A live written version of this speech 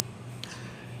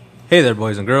Hey there,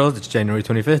 boys and girls. It's January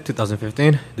 25th,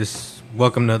 2015.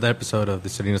 Welcome to another episode of the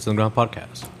Salinas Underground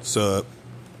Podcast. Sup?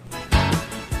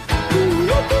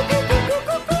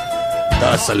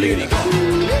 The Salinas.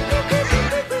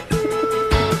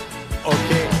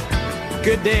 Okay.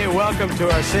 Good day and welcome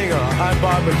to our single. I'm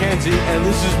Bob McKenzie and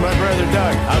this is my brother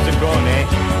Doug. How's it going, eh?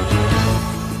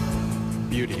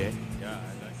 Beauty, eh?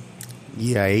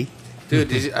 Yay.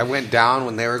 Dude, I went down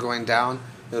when they were going down.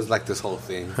 It was like this whole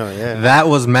thing. Oh, yeah. That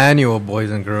was manual,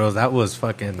 boys and girls. That was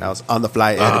fucking... That was on the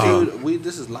fly editing. Dude,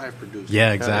 this is live produced.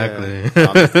 Yeah, exactly.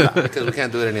 Because we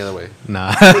can't do it any other way.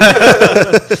 Nah.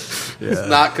 It's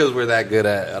not because we're that good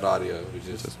at audio.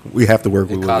 We have to work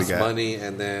with It what we costs got. money,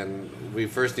 and then we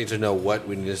first need to know what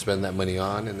we need to spend that money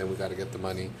on, and then we got to get the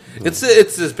money. It's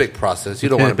this big process. You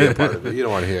don't want to be a part of it. You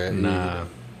don't want to hear it. Nah.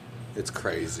 It's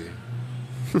crazy.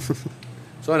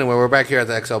 So anyway, we're back here at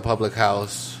the XL Public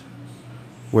House.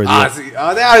 Where There we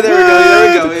go.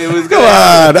 It was Come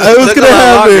on. It was going to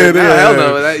happen. No, hell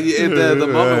no. The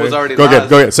moment was already Go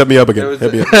lost. ahead. Set me up again.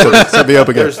 Set me up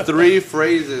again. There's three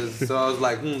phrases, so I was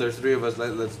like, there's three of us.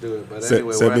 Let's do it. But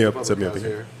anyway, set me we're up. at the Set me up public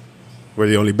again. house We're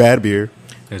the only bad beer.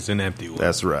 It's an empty one.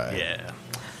 That's right. Yeah.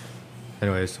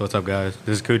 Anyways, what's up, guys?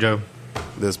 This is Cujo.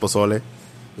 This Pozole. here.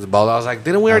 I was like,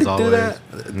 didn't we already do that?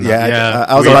 Yeah.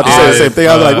 I was about to say the same thing.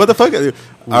 I was like, what the fuck?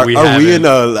 Are we in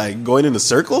going into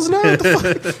circles now? What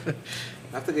the fuck?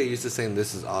 I have to get used to saying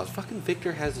this is Oz. Fucking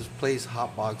Victor has this place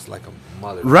hotbox like a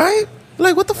mother. Right?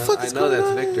 Like, what the fuck is I know going that's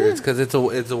on Victor. here? It's because it's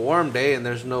a warm day and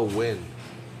there's no wind.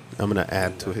 I'm going to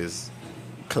add to his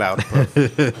cloud puff.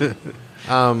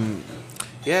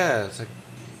 Yeah,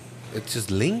 it's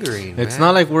just lingering. It's man.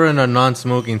 not like we're in a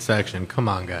non-smoking section. Come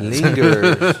on, guys.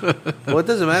 Lingers. Well, it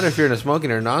doesn't matter if you're in a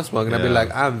smoking or non-smoking. I'd be Yeah.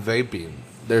 like, I'm vaping.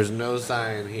 There's no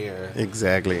sign here.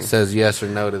 Exactly. It says yes or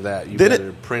no to that. You Did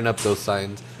better print up those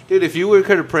signs. Dude, if you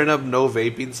could print up no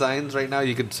vaping signs right now,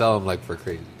 you could sell them like for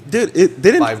crazy. Dude, it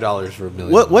didn't... $5 for a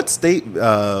million. What state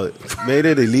made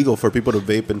it illegal for people to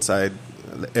vape inside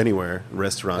anywhere,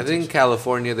 restaurants? I think in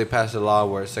California they passed a law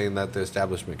where it's saying that the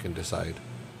establishment can decide.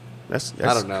 That's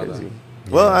I don't know, crazy.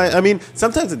 though. Well, I mean,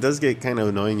 sometimes it does get kind of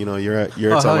annoying. You know, you're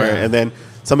somewhere, yeah. and then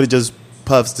somebody just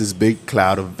puffs this big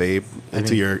cloud of vape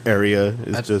into your area.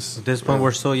 It's just At this point,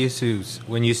 we're so used to...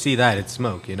 When you see that, it's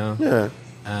smoke, you know? yeah.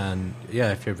 And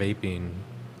yeah, if you're vaping,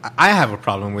 I have a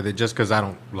problem with it just because I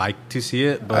don't like to see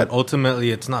it. But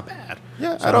ultimately, it's not bad.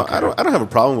 Yeah, So I don't have a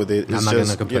problem with it. It's I'm not just,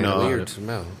 gonna complain about Weird it.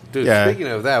 smell. Dude, Yeah. speaking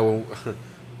of that,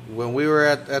 when we were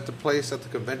at the place at the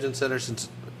convention center, since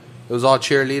it was all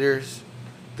cheerleaders,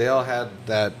 they all had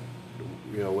that,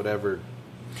 whatever.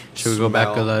 Should we go back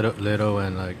a smell. little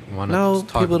and want to No,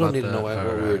 talk people about don't need to know what All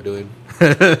we were right. doing.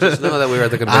 Just know that we were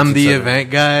at the convention I'm the center. event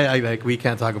guy. We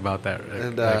can't talk about that.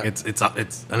 And,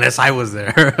 It's unless I was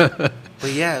there.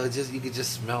 But yeah, it was just you could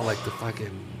just smell like the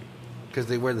fucking because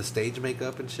they wear the stage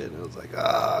makeup and shit. And it was like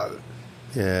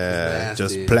yeah, nasty.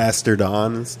 just plastered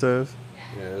on and stuff.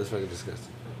 yeah, it was fucking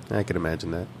disgusting. I can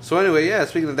imagine that. So anyway, yeah.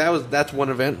 Speaking of that's one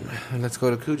event. And let's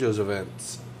go to Cujo's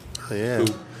events. Oh, yeah.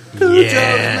 Cujo's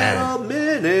Yeah. Metal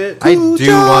Minute. I do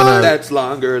want That's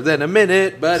longer than a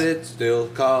minute, but it's still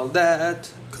called that.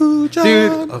 Cujo.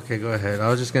 Dude, okay, go ahead. I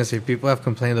was just gonna say people have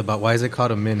complained about why is it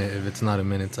called a minute if it's not a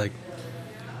minute. It's like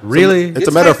really, It's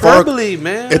a metaphorical, hyperbole,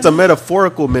 man. It's a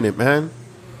metaphorical minute, man.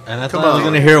 and I come thought I was on.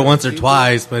 gonna hear it once or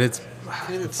twice, but it's Can't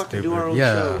even fucking stupid. do our own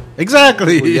Yeah, show.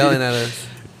 exactly. We're yelling at us.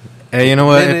 Hey, you know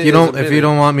what? Minute If you is a don't,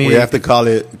 minute. want me, We have to call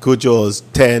it Cujo's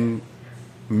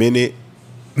 10-minute,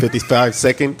 55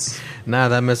 seconds. nah,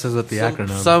 that messes with the acronym.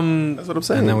 Some That's what I'm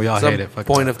saying. and then we all some hate it. Fuck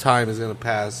point it. of time is going to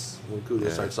pass when Cujo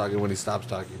starts talking, when he stops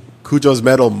talking. Cujo's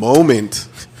metal moment.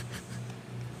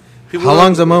 People How don't-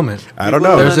 long's a moment? I don't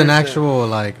People know. There's an understand.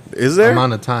 actual Is there?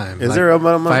 amount of time. Is there a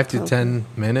amount of 5 to time? 10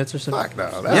 minutes or something? Fuck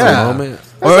no. That's Yeah, a moment.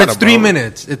 or That's it's not a 3 moment.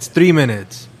 minutes. It's 3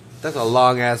 minutes. That's a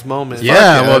long ass moment. Yeah.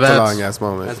 Yeah, well, that's a that's- long ass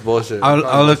moment. That's bullshit.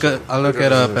 I'll look Bullshit.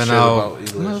 it up Shit and about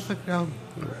English. I'll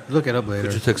look it up later.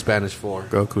 Cujo took Spanish 4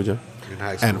 Go Cujo. in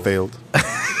high school. And failed.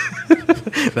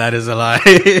 That is a lie.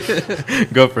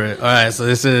 Go for it. All right, so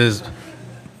this is.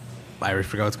 I already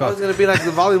forgot what it's I was called. going to be like,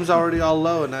 the volume's already all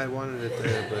low, and I wanted it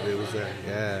there, but it was there.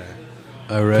 Yeah.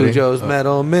 Already. Cujo's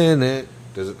Metal Minute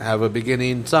doesn't have a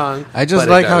beginning song. I just but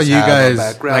it like how does you have a guys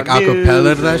background like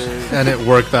acapella that music. and it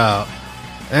worked out.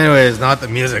 Anyways, not the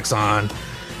music's on.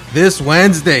 This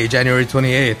Wednesday, January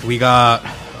 28th, we got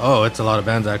it's a lot of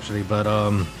bands actually, but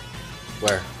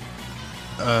Where?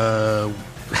 I'm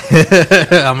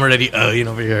already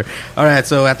over here. All right,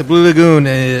 so at the Blue Lagoon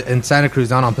in Santa Cruz,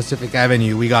 down on Pacific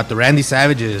Avenue, we got the Randy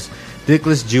Savages,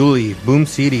 Dickless Julie, Boom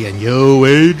City, and Yo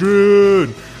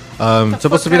Adrian.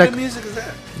 Supposed to be like music is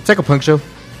that? it's like a punk show.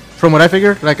 From what I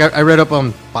figured, like I read up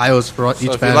on bios for So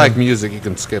each if band. you like music, you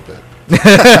can skip it.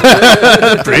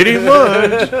 Pretty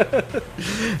much.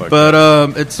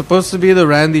 But it's supposed to be the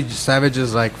Randy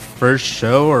Savage's like first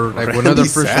show or like one of the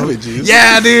first Savages? shows.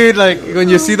 Yeah, dude. Like when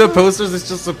you see the posters, it's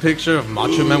just a picture of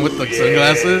Macho Man with like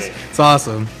sunglasses. It's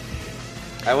awesome.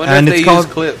 I wonder And if it's they called-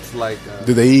 use clips like.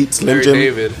 Do they eat Slim Larry Jim?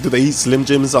 David. Do they eat Slim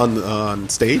Jims on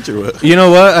stage or what? You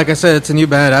know what? Like I said, it's a new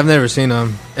band. I've never seen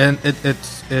them, and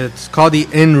it's called the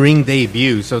In Ring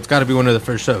Debut. So it's got to be one of the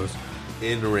first shows.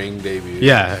 In-ring debut.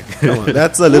 Yeah.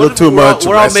 That's a little too much.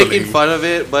 We're all wrestling. making fun of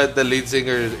it, but the lead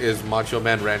singer is Macho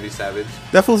Man Randy Savage.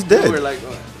 That fool's dead. We're like,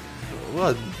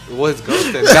 what? What's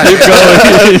Ghost then?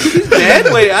 He's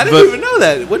dead? Wait, I didn't even know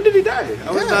that. When did he die?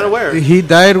 I was not aware. He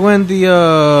died when the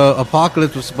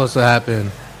apocalypse was supposed to happen.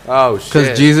 Oh, shit.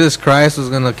 Because Jesus Christ was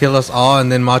going to kill us all,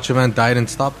 and then Macho Man died and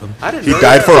stopped him. I didn't He know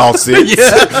died that. for all sins.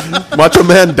 Macho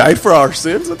Man died for our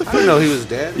sins. What the I fuck? didn't know he was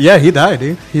dead. Yeah, he died,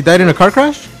 dude. He died in a car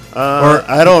crash?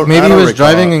 I don't. Maybe I don't he was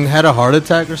recall. driving and had a heart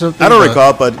attack or something. I don't but-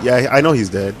 recall, but yeah, I know he's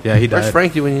dead. Yeah, he Where's died.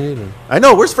 Frankie when you need him? I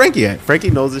know. Where's Frankie at? Frankie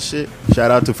knows this shit.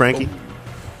 Shout out to Frankie.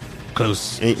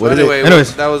 Close. Ain't- So what is anyway, it?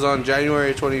 Anyways. that was on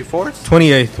January 24th.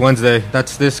 28th, Wednesday.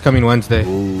 That's this coming Wednesday.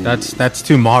 That's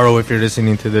tomorrow if you're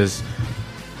listening to this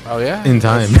Oh, yeah? in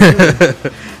time.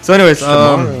 So anyways,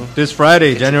 tomorrow. this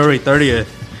Friday, January 30th,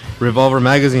 Revolver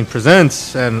Magazine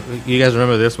presents, and you guys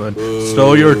remember this one,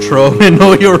 Stow Your Troll and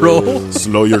Know Your Role.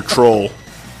 Slow your troll.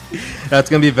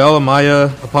 That's going to be Vela Maya,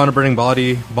 Upon a Burning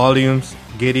Body, Volumes,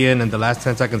 Gideon, and The Last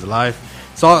 10 Seconds Alive.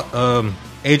 It's all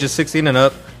ages 16 and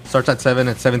up. Starts at 7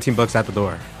 and $17 at the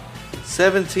door.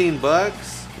 $17.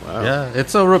 Wow. Yeah,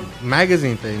 it's a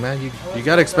magazine thing, man. You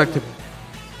got to expect to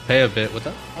pay a bit with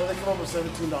that. How did they come up with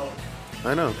 $17?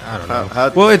 I know. I don't know.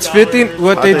 How- Well, it's 15.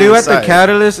 What How they they do at the decide?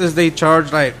 Catalyst is they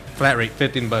charge like flat rate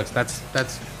 $15.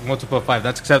 That's multiple 5.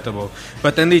 That's acceptable.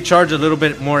 But then they charge a little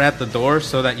bit more at the door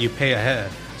so that you pay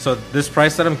ahead. So this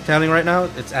price that I'm telling right now,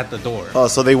 it's at the door. Oh,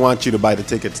 so they want you to buy the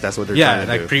tickets. That's what they're Yeah, trying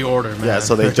to like do. pre-order, man. Yeah,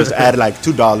 so they just add like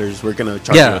 $2. We're gonna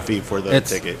charge you a fee for the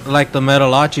it's ticket. like the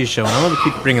Metalachi show. And I'm gonna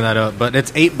keep bringing that up, but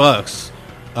it's $8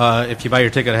 if you buy your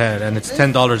ticket ahead, and it's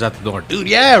 $10 at the door. Dude,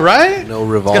 yeah, right? No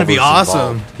It's gonna be revolvers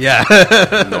awesome. involved.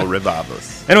 Yeah. No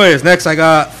revolvers. Anyways, next I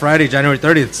got Friday, January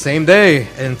 30th, same day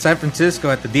in San Francisco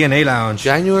at the DNA Lounge.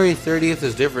 January 30th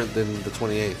is different than the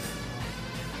 28th.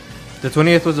 The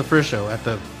 20th was the first show at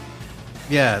the.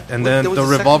 Yeah, and then there was the a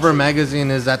second Revolver show?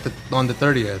 magazine is on the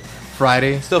 30th,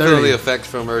 Friday. Still 30th. feeling the effects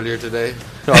from earlier today.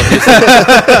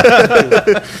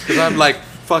 Because I'm like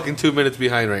fucking 2 minutes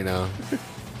behind right now.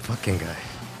 Fucking guy.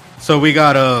 So we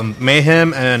got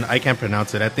Mayhem, and I can't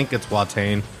pronounce it. I think it's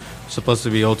Watain. Supposed to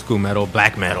be old school metal,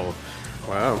 black metal.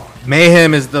 Wow.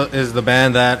 Mayhem is the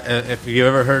band that if you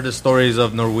ever heard the stories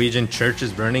of Norwegian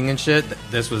churches burning and shit,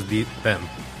 this was them.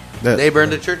 They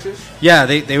burned the churches? Yeah,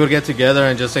 they would get together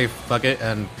and just say fuck it,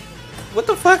 and What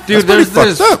the fuck? dude, there's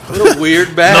this. What a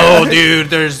weird band. No, dude,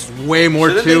 there's way more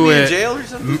Shouldn't to they be it. in jail or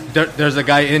something? There's a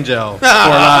guy in jail for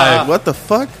life What the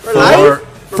fuck? life?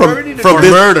 From for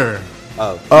this murder.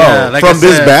 Oh, Yeah, like from I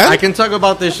this said, band? I can talk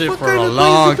about this shit for kind a of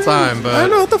long crazy time, I but don't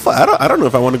know what the fuck. I don't know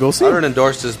if I want to go see. I it. don't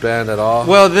endorse this band at all.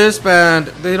 well, this band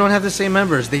they don't have the same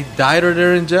members. They died or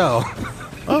they're in jail.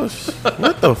 Oh,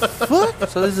 what the fuck?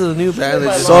 So this is a new band. They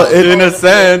just So In a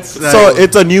sense, so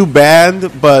it's a new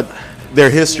band, but their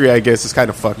history, I guess, is kind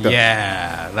of fucked up.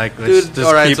 yeah, like let's Dude, just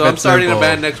all right, keep so it I'm starting simple. a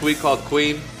band next week called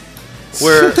Queen.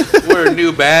 We're a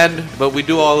new band, but we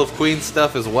do all of Queen's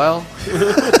stuff as well.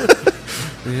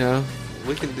 Yeah,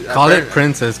 we can do, Call it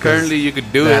Princess. 'cause Currently, you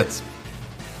could do that's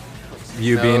it.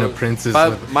 you No, being a princess.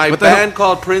 My What the hell? band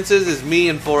called Princes is me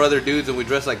and 4 other dudes, and we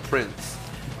dress like Prince.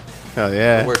 Hell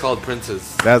yeah. We're called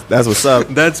Princes. That's what's up.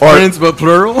 That's Or Prince, but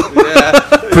plural.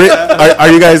 Yeah, Are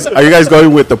you guys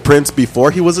going with the Prince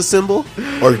before he was a symbol,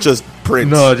 or just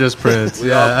Prince? No, just Prince. we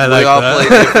yeah, all, I like we all that.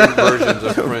 play different versions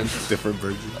of Prince. different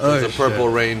versions. There's a shit. Purple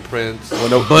Rain Prince.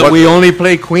 But we only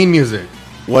play Queen music.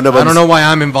 one of I don't them. know why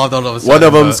I'm involved all of a sudden. One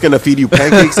of them's but- gonna feed you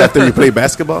pancakes after you play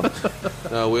basketball.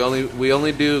 No, we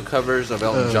only do covers of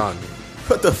Elton John.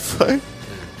 What the fuck?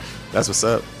 That's what's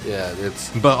up. Yeah, it's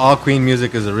But all Queen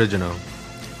music is original.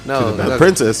 no The that's-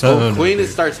 Princess. Oh, Well, no. Queen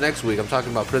starts next week. I'm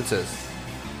talking about Princess.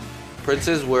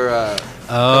 Princes were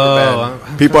Oh,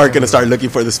 people aren't gonna start looking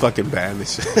for this fucking band. and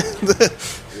shit.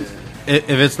 if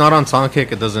it's not on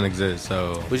Songkick, it doesn't exist.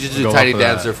 So we should go do Tiny off of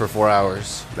that. Dancer for 4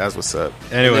 hours. That's what's up.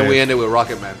 And Anyway, then we end it with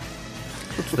Rocket Man.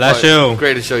 last show.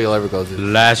 Greatest show you'll ever go to.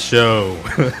 Last show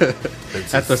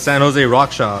at the San Jose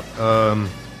Rock Shop.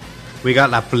 We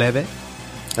got La Plebe,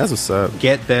 That's what's up.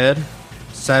 Get Dead,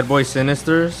 Sad Boy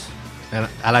Sinisters, And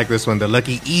I like this one, the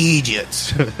Lucky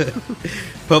Idiots.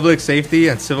 Public Safety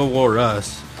and Civil War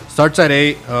Rust. Starts at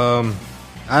 8.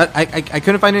 I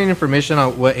couldn't find any information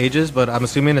on what ages, but I'm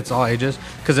assuming it's all ages.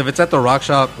 Because if it's at the rock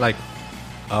shop, like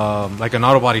an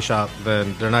auto body shop,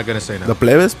 then they're not going to say no. The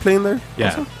Plebes playing there? Yeah.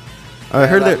 Also? I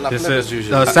heard that. This is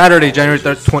Saturday, January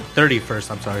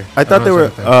 31st. I'm sorry. I thought they were.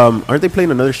 Aren't they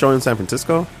playing another show in San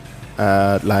Francisco?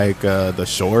 The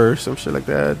Shore or some shit like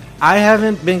that. I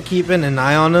haven't been keeping an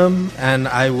eye on them, and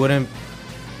I wouldn't.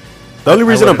 The only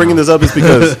reason I'm bringing this up is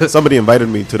because somebody invited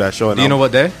me to that show. And do you know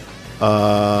what day?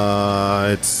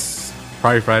 It's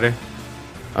probably Friday.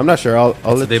 I'm not sure. I'll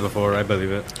it's the day before, I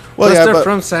believe it. Well, plus, yeah, they're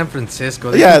from San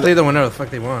Francisco. They can play them whenever the fuck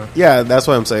they want. Yeah, that's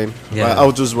what I'm saying. Yeah. I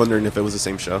was just wondering if it was the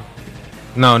same show.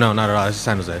 No, not at all. It's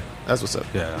San Jose. That's what's up.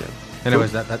 Yeah.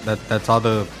 Anyways, that's all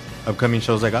the upcoming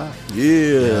shows I got.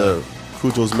 Yeah.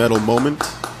 Cujo's medal moment.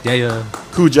 Yeah.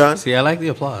 Cujo. See, I like the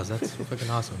applause. That's fucking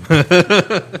awesome.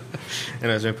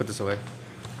 Anyways, let me put this away.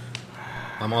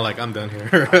 I'm all like, I'm done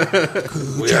here.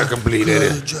 We are completed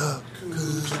it. Good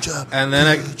job. And then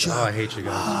I hate you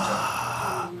guys.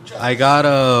 I got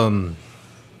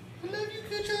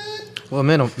well,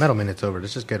 metal minute's over.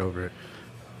 Let's just get over it.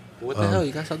 What the hell?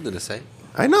 You got something to say?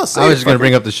 I know. I was just gonna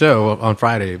bring up the show on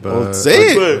Friday, but well,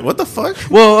 say it. What the fuck?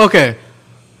 Well, okay.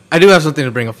 I do have something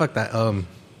to bring up. Fuck that.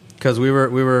 Because we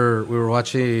were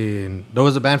watching. There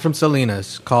was a band from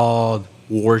Salinas called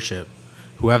Worship,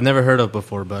 who I've never heard of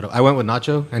before. But I went with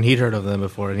Nacho, and he'd heard of them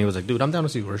before, and he was like, "Dude, I'm down to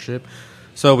see Worship."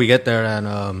 So we get there,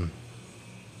 and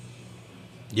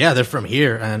they're from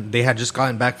here, and they had just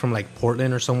gotten back from like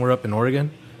Portland or somewhere up in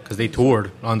Oregon because they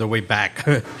toured on their way back,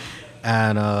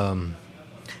 and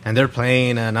they're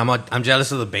playing, and I'm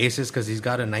jealous of the bassist because he's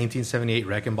got a 1978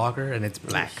 Rickenbacker, and it's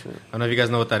black. I don't know if you guys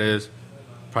know what that is.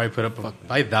 I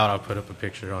doubt I'll put up a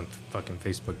picture on fucking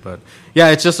Facebook, but yeah,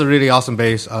 it's just a really awesome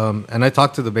bass. And I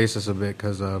talked to the bassist a bit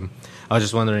because I was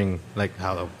just wondering, like,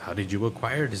 how did you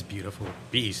acquire this beautiful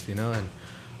beast, you know? And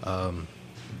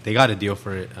they got a deal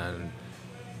for it, and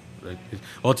like,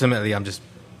 ultimately, I'm just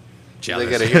jealous.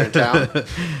 They get it here in town.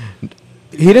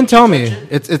 He didn't tell me.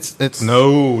 It's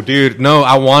no, dude. No,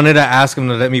 I wanted to ask him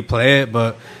to let me play it,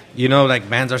 but you know, like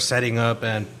bands are setting up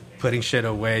and putting shit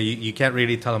away. You can't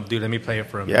really tell them, dude, let me play it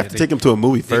for him. You have to take him to a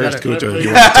movie first, Cujo.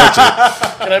 Can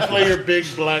I play your big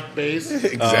black bass?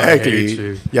 Exactly.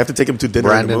 You have to take him to dinner.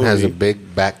 Brandon has a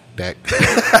big back deck.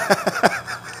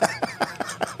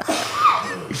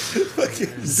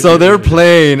 So they're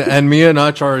playing, and me and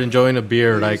Nacho are enjoying a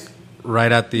beer, like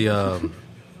right at the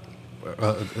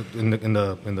in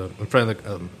front of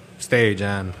the stage,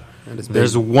 and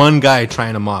there's one guy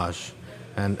trying to mosh.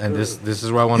 And this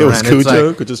is where I want to rant.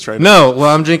 Cujo could just try. No, well,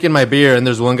 I'm drinking my beer, and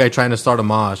there's one guy trying to start a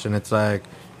mosh, and it's like,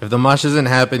 if the mosh isn't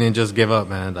happening, just give up,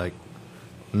 man. Like,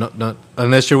 not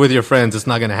unless you're with your friends, it's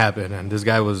not gonna happen. And this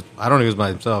guy was, I don't know, he was by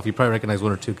himself. He probably recognized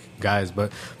one or two guys,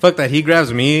 but fuck that. He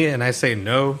grabs me, and I say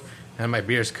no, and my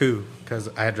beer's cool because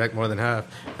I had drank more than half.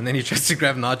 And then he tries to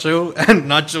grab Nacho, and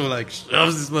Nacho like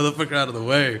shoves this motherfucker out of the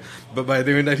way. But by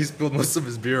doing that, he spilled most of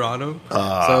his beer on him.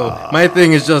 So my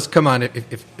thing is just, come on,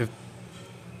 if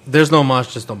there's no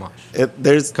mosh, just don't mosh.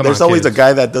 There's always a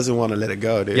guy that doesn't want to let it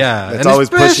go, dude. Yeah, that's and always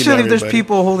pushing especially if everybody. there's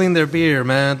people holding their beer,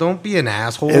 man. Don't be an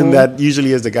asshole. And that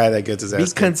usually is the guy that gets his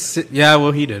ass. Yeah,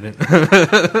 well, he didn't.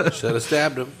 Should have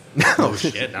stabbed him. No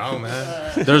shit, no,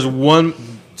 man. There's one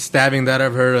stabbing that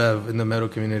I've heard of in the metal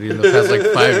community in the past like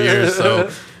 5 years, so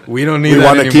we don't need. We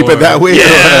want to keep it that way.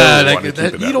 Yeah, like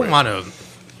that, you don't want to.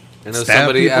 And if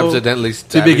somebody accidentally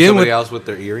stabbing somebody else with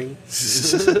their earring.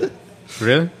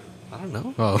 Really? I don't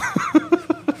know. Oh.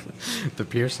 The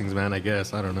piercings, man, I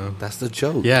guess. I don't know. That's the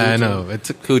joke. Yeah, Cujo. I know.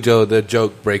 It's Cujo, the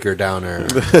joke breaker downer.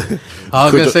 I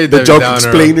was going to say the joke downer.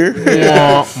 explainer.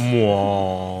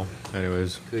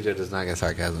 Anyways. Cujo does not get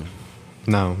sarcasm.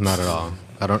 No, not at all.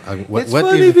 It's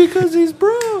funny because he's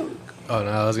broke. Oh,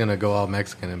 no, I was going to go all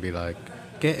Mexican and be like,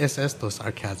 ¿Qué es esto?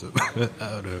 Sarcasm. I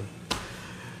don't know.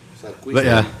 But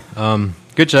yeah,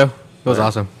 good show. It was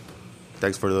awesome.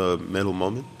 Thanks for the metal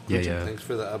moment. Yeah. Thanks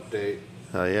for the update.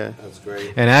 Yeah. That's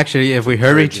great. And actually, if we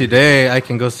hurry today, I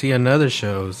can go see another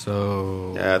show.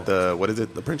 So at the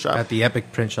the print shop? At the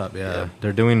Epic Print Shop. Yeah.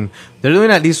 They're doing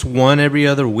at least one every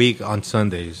other week on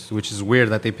Sundays, which is weird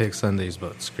that they pick Sundays,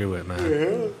 but screw it,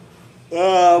 man.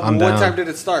 What time did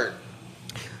it start?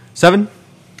 7.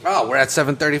 Oh, we're at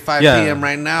 7:35 p.m.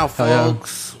 right now,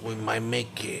 folks. We might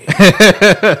make it.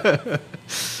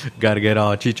 Got to get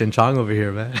all Cheech and Chong over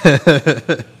here, man.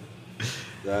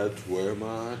 That's where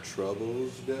my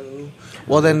troubles go.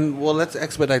 Well, let's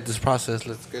expedite this process.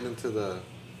 Let's get into the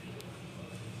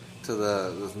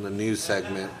news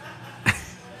segment.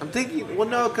 I'm thinking. Well,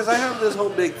 no, because I have this whole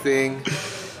big thing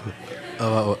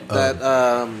that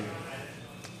I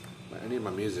need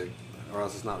my music, or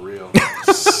else it's not real.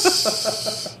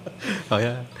 Oh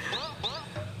yeah.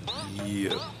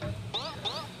 Yeah.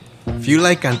 If you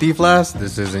like Cantinflas,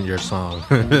 this isn't your song.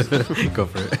 Go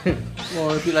for it.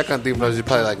 Well, if you like Cantinflas, you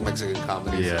probably like Mexican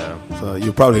comedy. Yeah. So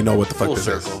you probably know what the fuck Full this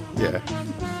circle. is. Yeah.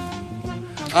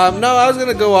 No, I was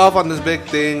gonna go off on this big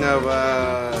thing of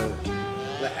the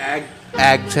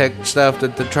ag tech stuff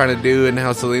that they're trying to do, and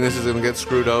how Salinas is gonna get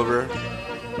screwed over.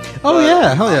 Oh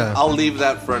yeah, hell yeah. I'll leave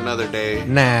that for another day.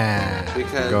 Nah.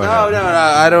 Because Go no, ahead.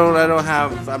 I don't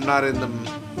have. I'm not in the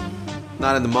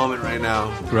moment right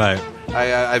now. Right.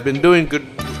 I've been doing good.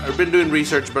 I've been doing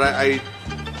research, but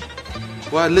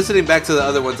well, listening back to the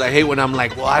other ones, I hate when I'm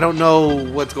like, well, I don't know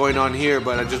what's going on here,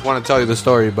 but I just want to tell you the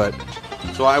story. But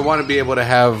so I want to be able to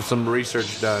have some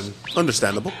research done.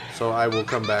 Understandable. So I will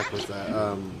come back with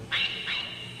that.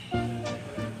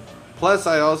 Plus,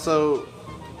 I also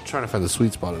trying to find the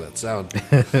sweet spot of that sound.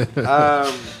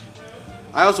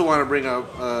 I also want to bring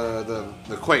up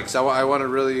the Quakes. I want to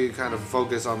really kind of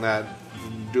focus on that.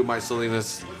 Do my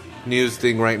Salinas news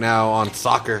thing right now on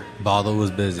soccer. Bottle was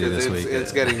busy this week.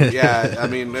 It's getting I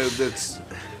mean it's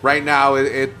right now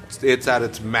it's at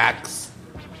its max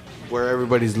where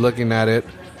everybody's looking at it.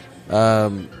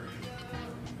 So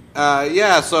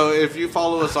if you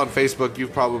follow us on Facebook,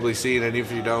 you've probably seen, and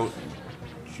if you don't,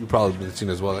 you've probably seen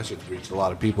as well. That should reach a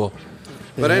lot of people.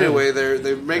 But anyway,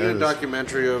 they're making a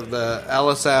documentary of the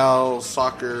Alisal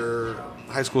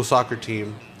high school soccer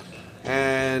team.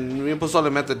 And me and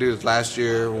Pozole met the dudes last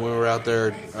year when we were out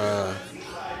there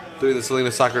doing the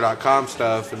SalinasSoccer.com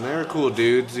stuff, and they're cool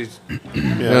dudes. He's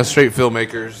straight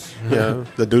filmmakers. Yeah,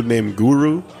 the dude named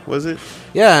Guru, was it?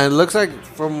 Yeah, and it looks like,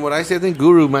 from what I see, I think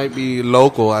Guru might be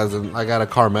local, as in, like, out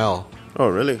of Carmel. Oh,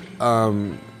 really?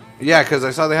 Yeah, because I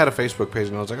saw they had a Facebook page,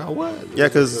 and I was like, oh, what? Yeah,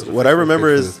 because what I remember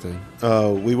is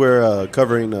we were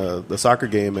covering the soccer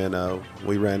game, and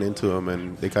we ran into them,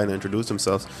 and they kind of introduced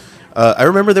themselves. I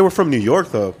remember they were from New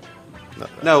York, though.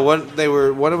 No, one of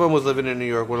them was living in New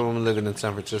York, one of them was living in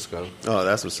San Francisco. Oh,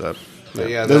 that's what's up.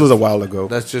 Yeah, this was a while ago.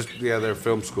 That's just, their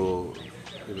film school,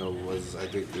 was, I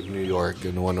think, in New York,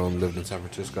 and one of them lived in San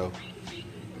Francisco.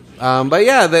 But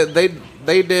yeah,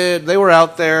 they were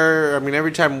out there. I mean,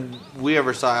 every time we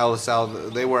ever saw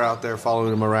Alisal, they were out there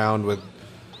following them around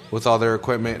with all their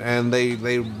equipment. And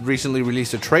they recently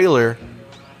released a trailer,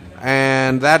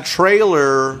 and that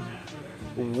trailer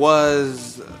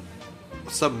was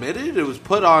submitted. It was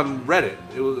put on Reddit.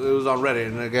 It was on Reddit.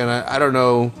 And again, I don't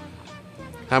know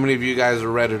how many of you guys are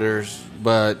Redditors,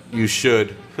 but you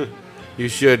should. You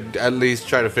should at least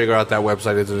try to figure out that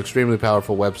website. It's an extremely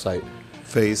powerful website.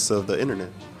 Face of the internet.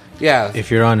 Yeah. If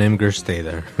you're on Imgur, stay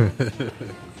there.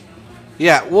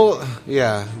 Yeah, well,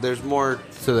 yeah, there's more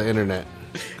to the internet.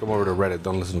 Come over to Reddit.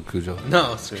 Don't listen to Cujo.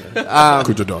 No.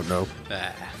 Cujo don't know.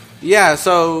 Yeah,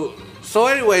 so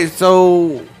anyway,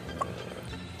 the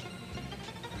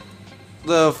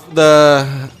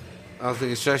I was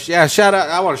thinking, shout out.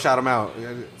 I want to shout him out.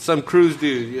 Some cruise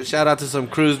dude. Shout out to some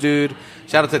cruise dude.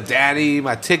 Shout out to Daddy,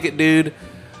 my ticket dude.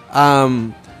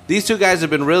 These two guys have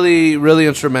been really, really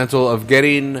instrumental of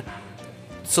getting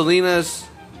Salinas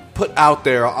put out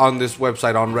there on this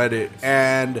website on Reddit.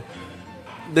 And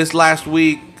this last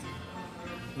week,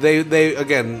 they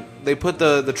put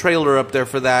the trailer up there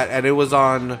for that, and it was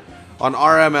on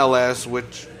RMLS,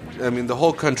 which, I mean, the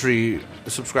whole country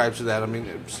subscribes to that. I mean,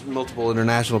 multiple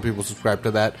international people subscribe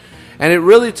to that, and it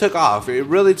really took off.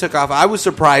 I was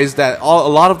surprised that a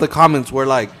lot of the comments were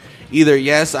like, either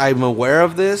yes, I'm aware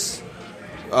of this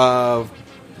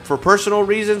for personal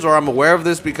reasons, or I'm aware of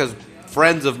this because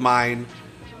friends of mine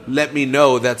let me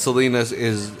know that Salinas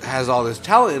has all this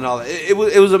talent and all that. It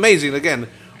was amazing. Again,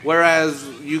 whereas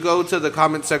you go to the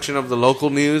comment section of the local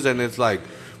news and it's like,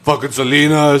 fucking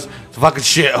Salinas, it's a fucking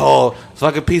shithole, it's a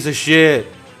fucking piece of shit,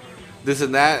 this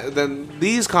and that. Then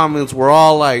these comments were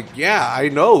all like, yeah, I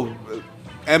know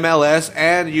MLS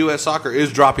and U.S. Soccer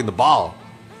is dropping the ball.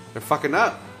 They're fucking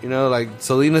up. Like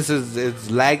Salinas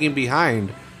is lagging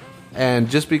behind. And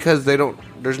just because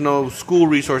there's no school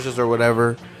resources or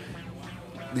whatever,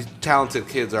 these talented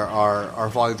kids are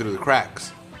falling through the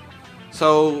cracks.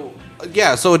 So,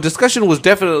 yeah, so a discussion was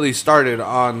definitely started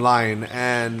online,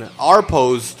 and our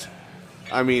post,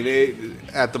 I mean,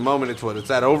 at the moment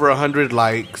it's at over 100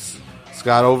 likes, it's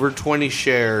got over 20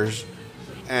 shares,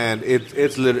 and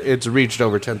it's reached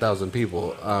over 10,000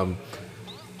 people.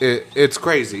 It's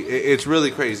crazy. It's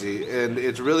really crazy, and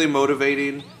it's really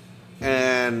motivating.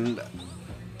 And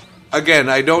again,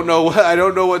 I don't know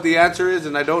what the answer is,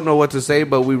 and I don't know what to say,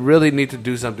 but we really need to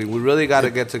do something. We really got to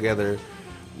get together.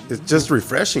 just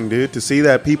refreshing, dude, to see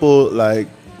that people like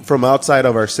from outside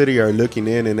of our city are looking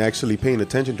in and actually paying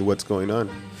attention to what's going on.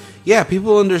 Yeah,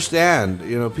 people understand.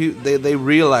 You know, they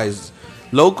realize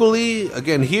locally.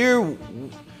 Again, here,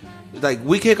 like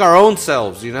we kick our own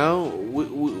selves. You know,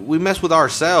 we mess with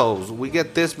ourselves. We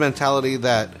get this mentality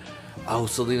that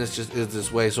Salinas just is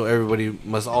this way, so everybody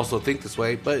must also think this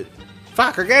way. But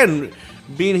fuck, again,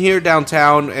 being here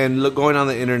downtown and going on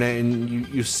the internet, and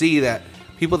you see that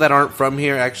people that aren't from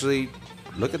here actually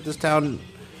look at this town,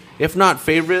 if not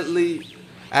favorably,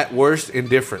 at worst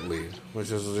indifferently, which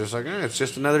is just like, it's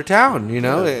just another town, you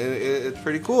know? Yeah. It's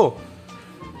pretty cool.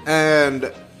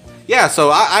 And yeah, so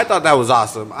I thought that was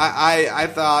awesome. I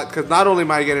thought, because not only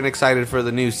am I getting excited for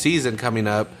the new season coming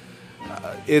up,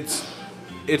 it's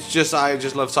just, I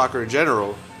just love soccer in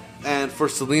general. And for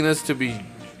Salinas to be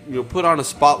put on a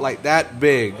spotlight that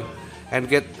big and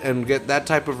get that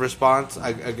type of response,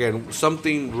 again,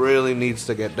 something really needs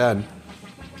to get done.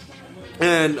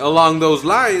 And along those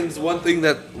lines, one thing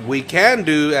that we can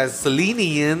do as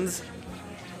Salinians,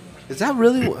 is that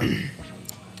really what? I'm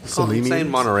saying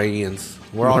Montereyans.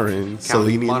 We're all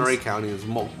Monterey Countyans,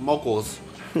 Mocos.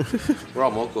 We're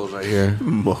all Mocos right here.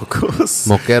 Mocos.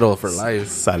 Moquero for life.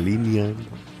 Salinian.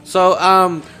 So,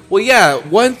 well, yeah,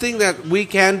 one thing that we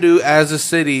can do as a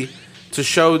city to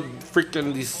show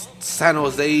freaking these San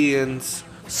Joseans,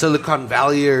 Silicon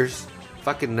Valleyers,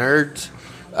 fucking nerds,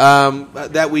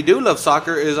 that we do love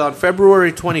soccer is on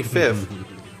February 25th.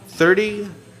 30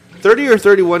 or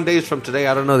 31 days from today.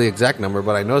 I don't know the exact number,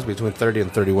 but I know it's between 30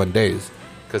 and 31 days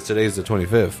because today's the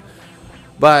 25th.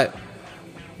 But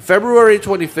February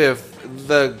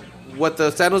 25th, what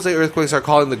the San Jose Earthquakes are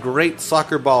calling the Great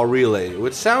Soccer Ball Relay,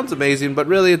 which sounds amazing, but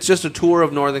really it's just a tour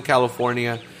of Northern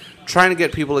California, trying to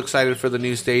get people excited for the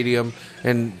new stadium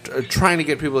and trying to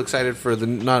get people excited for the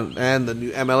new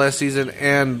MLS season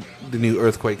and the new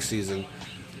Earthquake season.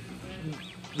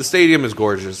 The stadium is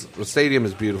gorgeous. The stadium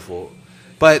is beautiful.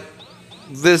 But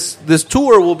this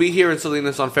tour will be here in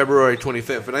Salinas on February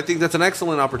 25th, and I think that's an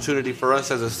excellent opportunity for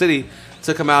us as a city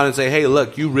to come out and say, hey,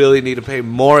 look, you really need to pay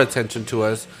more attention to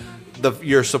us.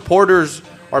 Your supporters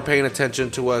are paying attention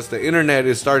to us. The internet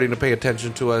is starting to pay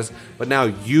attention to us, but now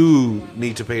you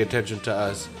need to pay attention to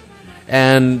us.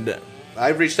 And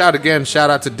I've reached out again. Shout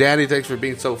out to Danny. Thanks for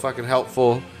being so fucking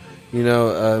helpful. You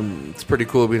know, it's pretty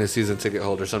cool being a season ticket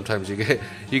holder. Sometimes you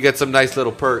get some nice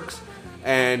little perks.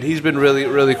 And he's been really,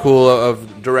 really cool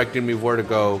of directing me where to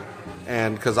go,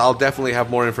 and because I'll definitely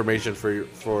have more information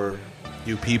for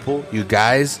you people, you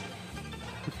guys,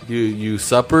 you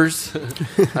suppers.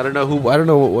 I don't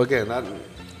know. Again,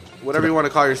 whatever you want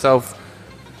to call yourself,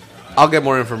 I'll get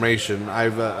more information.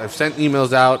 I've sent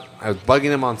emails out. I was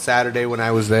bugging him on Saturday when I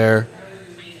was there,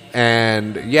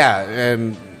 and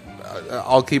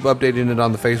I'll keep updating it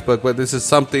on the Facebook. But this is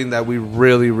something that we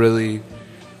really, really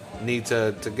need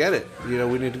to get it. You know,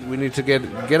 we need to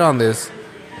get on this.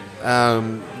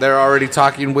 They're already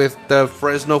talking with the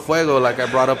Fresno Fuego, like I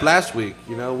brought up last week.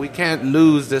 You know, we can't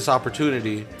lose this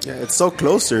opportunity. Yeah, it's so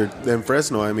closer than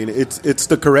Fresno. I mean, it's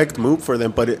the correct move for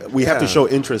them, but we have to show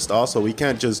interest also. We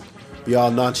can't just be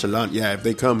all nonchalant. Yeah, if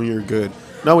they come here, good.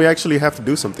 No, we actually have to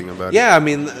do something about it. Yeah, I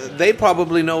mean, they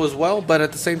probably know as well, but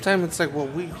at the same time, it's like, well,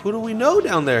 who do we know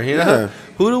down there? You know,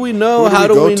 who do we know? How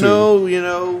do we know? You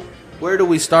know, where do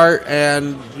we start?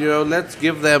 And, you know, let's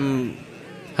give them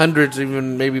hundreds,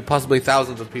 even maybe possibly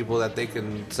thousands of people that they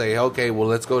can say, okay, well,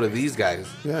 let's go to these guys.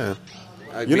 Yeah.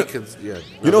 You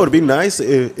know, it'd be nice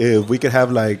if we could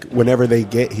have, like, whenever they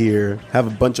get here, have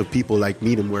a bunch of people, like,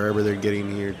 meet them wherever they're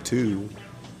getting here, too.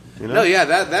 You know? No, yeah,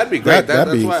 that'd be great.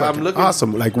 That'd be why I'm looking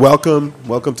awesome. Like, welcome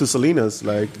to Salinas.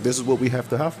 Like, this is what we have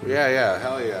to offer. Yeah,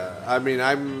 hell yeah. I mean,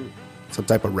 I'm some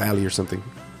type of rally or something.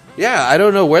 Yeah, I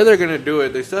don't know where they're going to do it.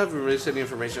 They still haven't released any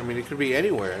information. I mean, it could be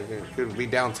anywhere. It could be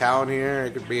downtown here.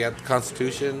 It could be at the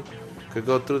Constitution. It could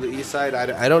go through the east side.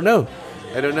 I don't know.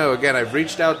 Again, I've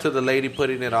reached out to the lady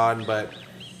putting it on, but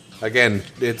again,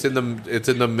 it's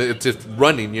just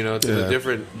running. You know, it's in a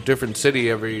different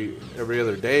city every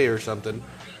other day or something.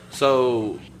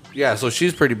 So yeah, so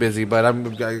she's pretty busy. But I've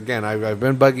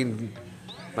been bugging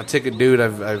my ticket dude.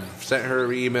 I've sent her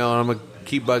an email, and I'm gonna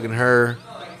keep bugging her.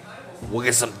 We'll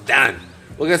get something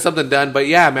done. But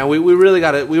yeah, man, we really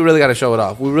gotta show it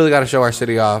off. We really gotta show our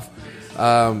city off.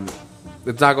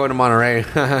 It's not going to Monterey.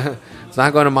 It's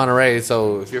not going to Monterey.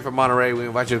 So if you're from Monterey, we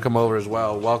invite you to come over as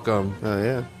well. Welcome. Oh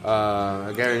yeah.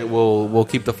 Again, we'll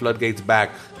keep the floodgates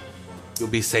back. You'll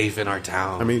be safe in our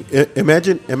town. I mean,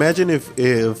 imagine if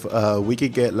we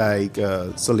could get like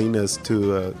Salinas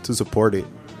to support it.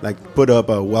 Like, put up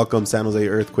a welcome San Jose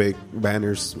Earthquake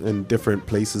banners in different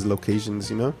places, locations,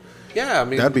 you know? Yeah, I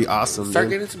mean, that'd be awesome. Start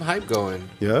dude. getting some hype going.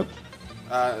 Yep.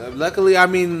 Luckily, I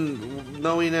mean,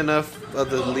 knowing enough of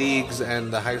the leagues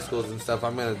and the high schools and stuff,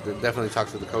 I'm gonna definitely talk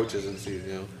to the coaches and see,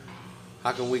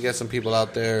 how can we get some people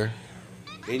out there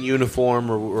in uniform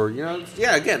or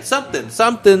again,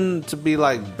 something to be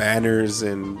like banners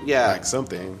and like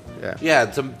something. Yeah,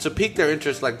 to pique their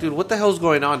interest. Like, dude, what the hell's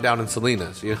going on down in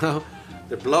Salinas?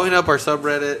 They're blowing up our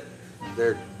subreddit.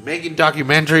 They're making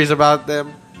documentaries about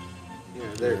them.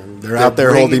 They're out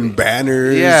there holding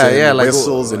banners, and like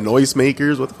whistles and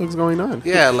noisemakers. What the fuck's going on?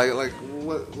 Yeah, like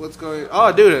what's going?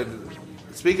 Oh, dude.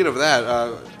 Speaking of that,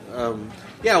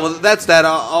 well, that's that.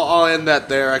 I'll end that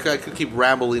there. I could keep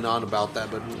rambling on about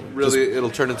that, but really, it'll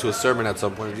turn into a sermon at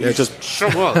some point. Just show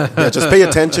up. Just pay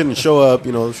attention and show up.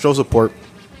 Show support.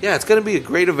 Yeah, it's gonna be a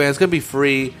great event. It's gonna be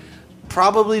free.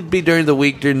 Probably be during the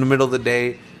week, during the middle of the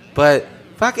day. But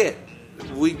fuck it,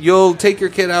 you'll take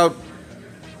your kid out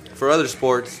for other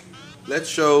sports. Let's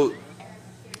show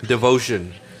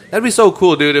devotion. That'd be so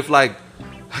cool, dude. If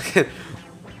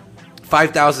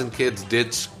 5,000 kids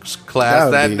did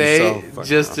class that day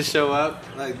just to show up.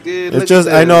 Like, dude, it's just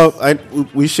I know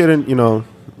we shouldn't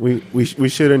we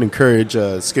shouldn't encourage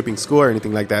skipping school or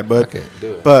anything like that. But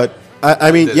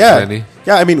I mean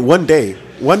I mean one day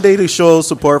to show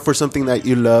support for something that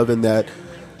you love and that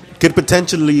could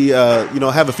potentially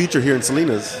have a future here in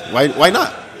Salinas. Why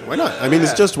not? Why not? I mean,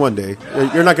 it's just one day.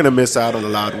 You're not going to miss out on a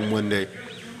lot in one day.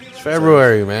 It's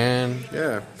February, man.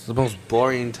 Yeah. It's the most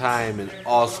boring time in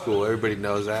all school. Everybody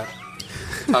knows that.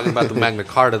 Talking about the Magna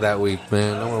Carta that week,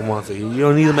 man. No one wants it. You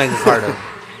don't need the Magna Carta.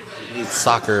 You need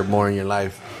soccer more in your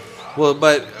life. Well,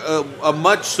 but a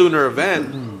much sooner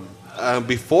event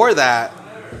before that,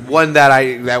 one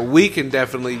that we can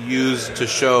definitely use to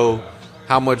show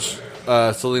how much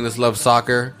Salinas loves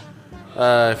soccer.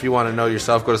 If you want to know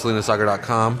yourself, go to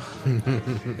salinassoccer.com.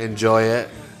 Enjoy it.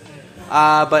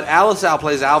 But Alisal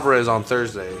plays Alvarez on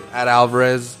Thursday at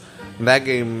Alvarez. And that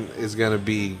game is going to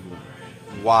be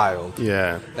wild.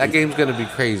 Yeah. That game's going to be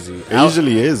crazy. It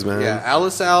usually is, man. Yeah,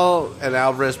 Alisal and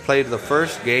Alvarez played the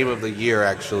first game of the year,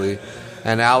 actually.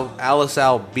 And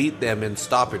Alisal beat them in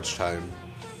stoppage time.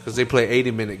 Because they play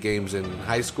 80-minute games in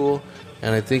high school.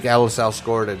 And I think Alisal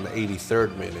scored in the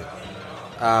 83rd minute.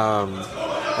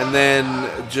 And then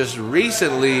just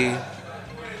recently,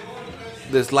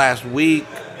 this last week,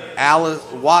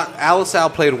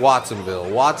 Alisal played Watsonville.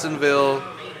 Watsonville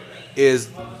is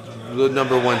the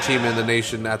number one team in the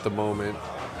nation at the moment,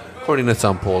 according to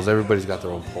some polls. Everybody's got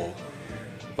their own poll.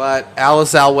 But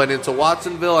Alisal went into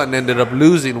Watsonville and ended up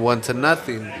losing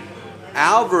 1-0.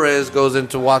 Alvarez goes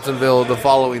into Watsonville the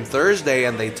following Thursday,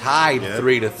 and they tied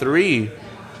 3-3.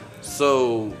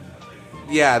 So,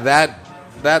 yeah,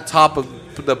 that top of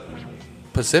the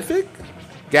Pacific?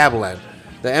 Gavilan.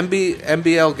 The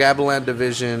NBL Gavilan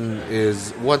division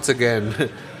is, once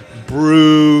again,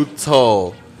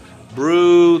 brutal.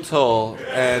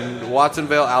 And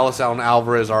Watsonville, Alisal, and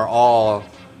Alvarez are all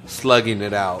slugging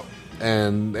it out.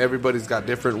 And everybody's got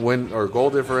different win or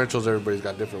goal differentials. Everybody's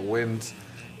got different wins.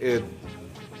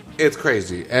 It's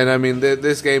crazy. And, I mean,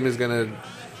 this game is going to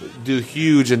do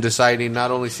huge in deciding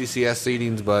not only CCS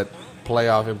seedings, but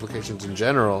playoff implications in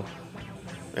general.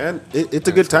 And it's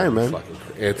a good time, man.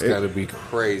 It's going to be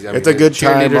crazy. It's a good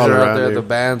time all are around out there. here. The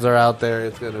bands are out there.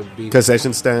 It's going to be...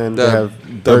 Concession stand. The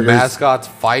mascots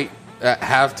fight at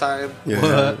halftime.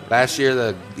 Yeah. Last year,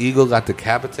 the eagle got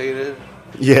decapitated.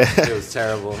 Yeah. It was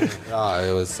terrible. Oh,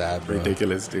 it was sad, bro.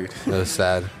 Ridiculous, dude. It was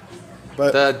sad.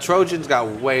 But the Trojans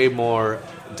got way more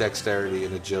dexterity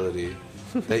and agility.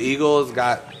 The Eagles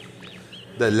got...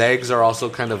 The legs are also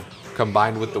kind of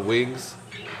combined with the wings.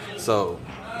 So...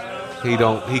 He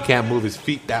can't move his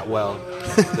feet that well.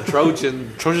 The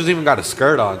Trojans even got a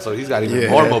skirt on, so he's got even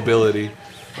more mobility.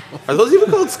 Are those even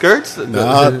called skirts?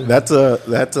 No, that's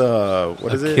a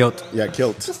what is it? Kilt. Yeah,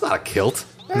 kilt. It's not a kilt.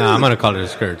 No, I'm gonna call it a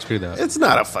skirt. Screw that. It's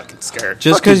not a fucking skirt.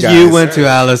 Just because you went to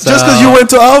Alisal. Just because you went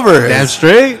to Alvarez. Damn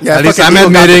straight. Yeah, at least I'm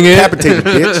admitting it. Decapitated,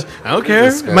 bitch. I don't care.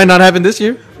 It might not happen this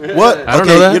year. What? I don't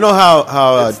know that. You know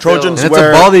how Trojans And wear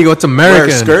it's a bald eagle. It's American.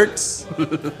 wear skirts?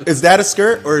 Is that a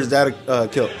skirt or is that a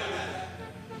kilt?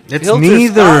 It's Kilts are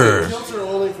neither. Kilts are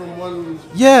only from one.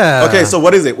 Yeah. Okay, so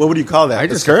what is it? What would you call that?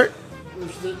 A skirt?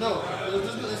 No,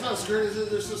 it's not a skirt.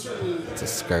 There's a certain. It's a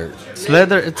skirt. It's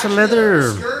leather. It's a leather.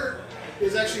 A skirt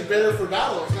is actually better for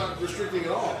battle. It's not restricting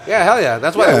at all. Yeah, hell yeah.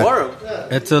 That's why Yeah. they wore them.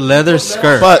 Yeah. It's a leather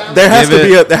skirt. But there has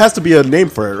to be a name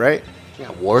for it, right?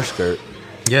 Yeah, war skirt.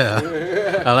 Yeah,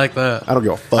 I like that. I don't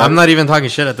give a fuck. I'm not even talking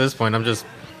shit at this point. I'm just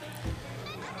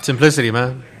simplicity,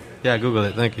 man. Yeah, Google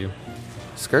it. Thank you.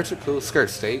 Skirts are cool. Skirt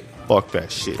steak. Fuck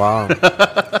that shit. Bomb.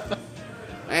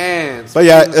 Man. But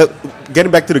yeah,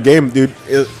 getting back to the game, dude.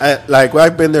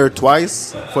 I've been there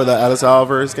twice for the Alisal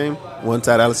versus game. Once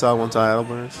at Alisal, once at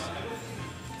Alvarez.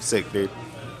 Sick, dude.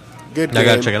 Good game. I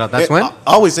gotta check it out. That's when?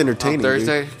 Always entertaining.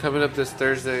 Thursday, dude. coming up this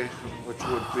Thursday, which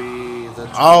would be the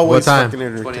always what time? fucking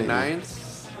entertaining.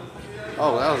 29th.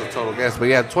 Oh, that was a total guess, but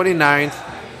yeah, 29th.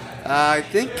 I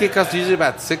think kickoff's usually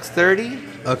about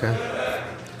 6:30. Okay.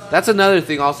 That's another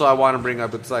thing. Also, I want to bring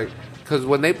up. It's like because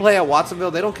when they play at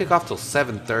Watsonville, they don't kick off till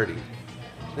 7:30.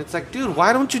 It's like, dude,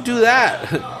 why don't you do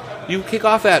that? You kick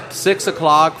off at 6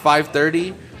 o'clock,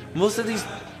 5:30. Most of these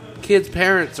kids'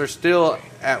 parents are still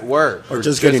at work or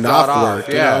just getting off work.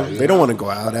 Yeah, they don't want to go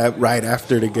out right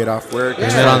after they get off work.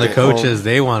 And then on the coaches,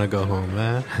 they want to go home,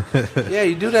 man. Yeah,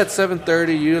 you do that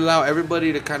 7:30. You allow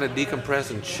everybody to kind of decompress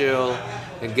and chill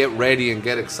and get ready and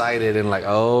get excited and like,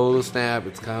 oh snap,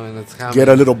 it's coming, it's coming. Get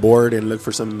a little bored and look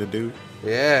for something to do.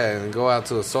 Yeah, and go out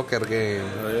to a soccer game.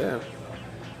 Oh yeah.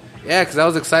 Yeah, because I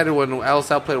was excited when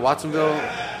Alisal played Watsonville.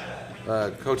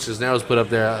 Coach Cisneros put up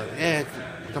there, yeah,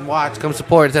 come watch, come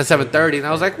support. It's at 7:30, and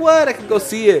I was like, what? I can go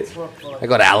see it. I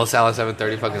go to Alisal at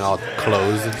 7:30, fucking all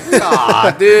closed.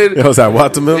 Aw, dude. It was at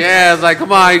Watsonville? Yeah, it's like,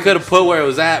 come on, you could have put where it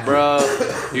was at, bro.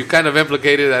 You kind of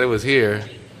implicated that it was here.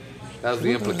 That was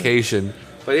the implication.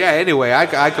 But yeah, anyway,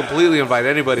 I completely invite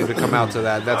anybody to come out to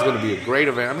that. That's going to be a great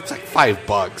event. I mean, it's like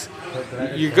 $5.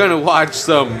 You're going to watch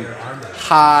some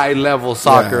high-level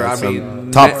soccer. Yeah, I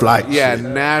mean, top flight. Yeah,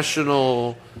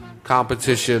 national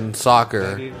competition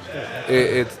soccer.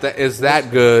 It's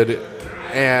that good,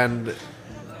 and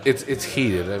it's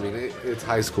heated. I mean, it's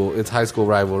high school. It's high school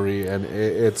rivalry, and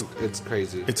it's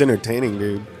crazy. It's entertaining,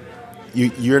 dude.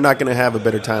 You're not going to have a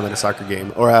better time at a soccer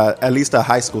game, or at least a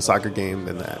high school soccer game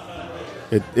than that.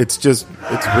 It's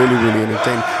really, really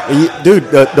entertaining. And dude,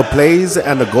 the plays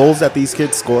and the goals that these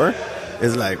kids score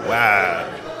is like, wow.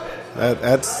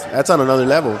 That's on another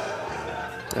level.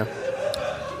 Yeah.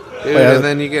 Dude, and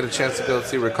then you get a chance to go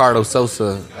see Ricardo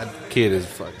Sosa. That kid is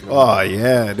fucking... Oh,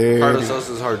 yeah, dude. Ricardo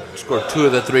Sosa's scored 2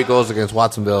 of the 3 goals against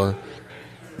Watsonville.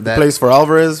 He plays for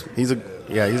Alvarez. He's a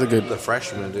good... The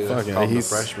freshman, dude. Fuck yeah, he's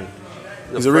the freshman.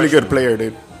 He's a really good player,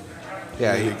 dude.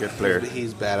 Yeah, he's a good player.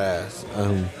 He's badass.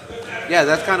 Yeah,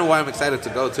 that's kind of why I'm excited to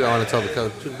go, too. I want to tell the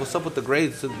coach, dude, what's up with the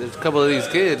grades? There's a couple of these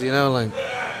kids, you know, like,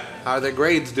 how are their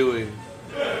grades doing?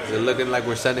 Is it looking like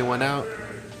we're sending one out?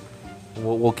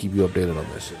 We'll keep you updated on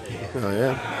this shit. Oh,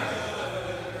 yeah.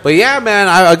 But yeah, man,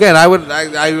 I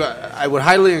would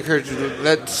highly encourage you to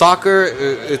let soccer,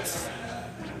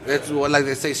 it's what, like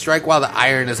they say, strike while the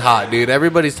iron is hot, dude.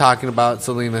 Everybody's talking about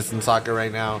Salinas and soccer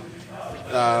right now.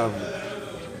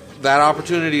 That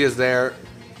opportunity is there.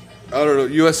 I don't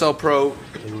know. USL Pro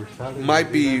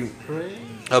might be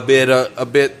a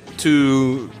bit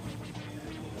too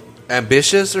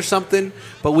ambitious or something,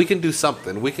 but we can do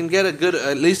something. We can get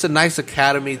at least a nice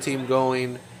academy team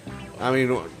going. I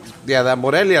mean, yeah, that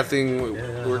Morelia thing,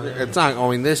 it's not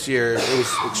going this year. It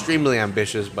was extremely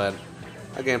ambitious, but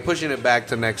again, pushing it back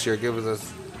to next year gives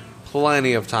us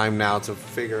plenty of time now to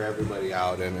figure everybody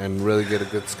out and really get a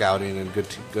good scouting and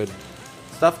good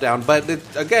stuff down. But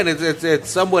it's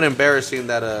somewhat embarrassing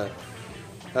that a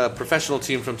professional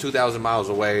team from 2,000 miles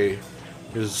away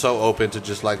is so open to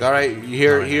just like, all right,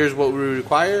 here's what we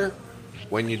require.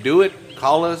 When you do it,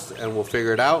 call us and we'll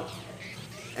figure it out.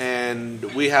 And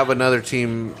we have another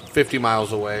team 50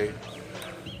 miles away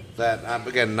that,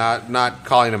 again, not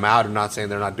calling them out and not saying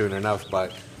they're not doing enough,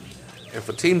 but if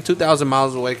a team 2,000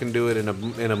 miles away can do it in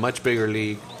a much bigger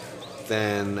league,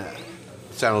 then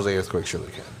San Jose Earthquake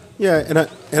surely can. Yeah,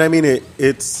 and I mean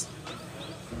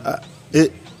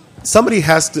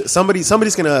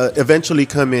somebody's gonna eventually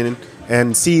come in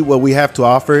and see what we have to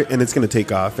offer, and it's gonna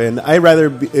take off. And I'd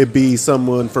rather it be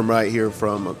someone from right here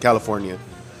from California,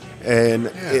 and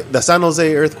the San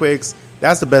Jose Earthquakes.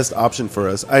 That's the best option for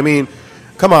us. I mean,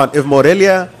 come on, if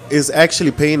Morelia is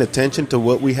actually paying attention to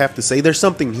what we have to say, there's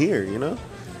something here, you know.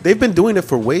 They've been doing it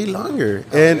for way longer,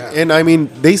 and I mean,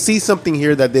 they see something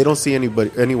here that they don't see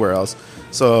anywhere else.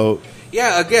 So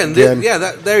yeah,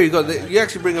 there you go. You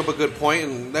actually bring up a good point,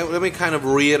 and let me kind of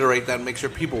reiterate that and make sure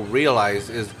people realize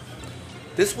is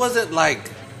this wasn't like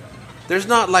there's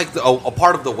not like a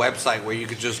part of the website where you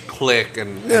could just click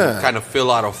and kind of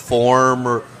fill out a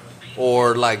form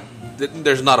or like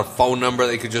there's not a phone number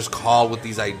that you could just call with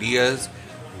these ideas.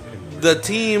 The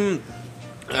team,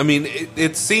 I mean,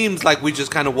 it seems like we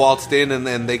just kind of waltzed in and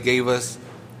then they gave us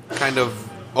kind of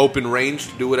open range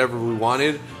to do whatever we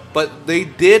wanted. But they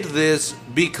did this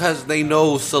because they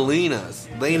know Salinas.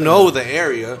 They know the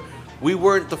area. We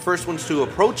weren't the first ones to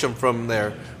approach them from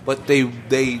there, but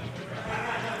they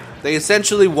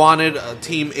essentially wanted a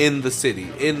team in the city,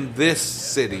 in this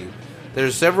city.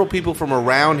 There's several people from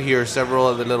around here, several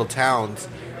other little towns,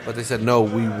 but they said, no,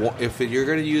 if you're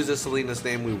going to use the Salinas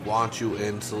name, we want you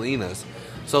in Salinas.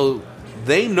 So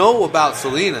they know about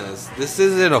Salinas. This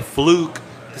isn't a fluke.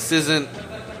 This isn't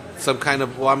some kind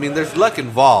of, there's luck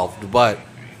involved, but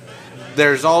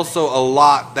there's also a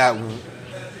lot that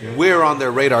we're on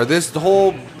their radar. This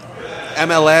whole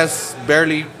MLS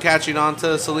barely catching on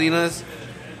to Salinas,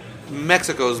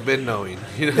 Mexico's been knowing.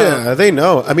 Yeah, they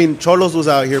know. Cholos was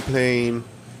out here playing.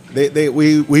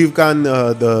 We've gotten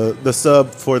the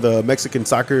sub for the Mexican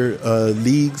soccer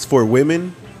leagues for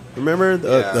women. Remember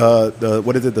the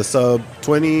what is it? The sub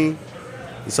 20,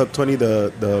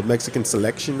 the Mexican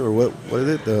selection, or what is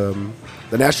it?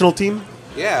 The national team.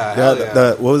 Yeah.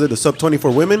 What was it? The sub 20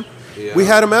 for women. Yeah. We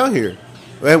had them out here,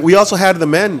 and we also had the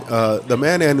men,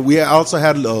 and we also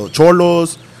had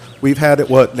Cholos. We've had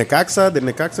Necaxa. Did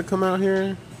Necaxa come out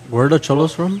here? Where are the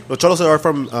Cholos from? The Cholos are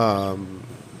from Baja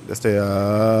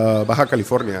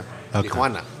California. Okay.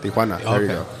 Tijuana. There you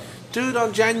go. Dude,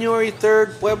 on January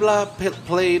 3rd, Puebla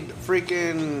played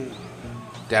freaking...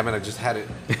 Damn it, I just had it.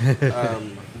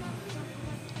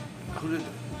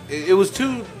 It was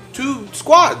two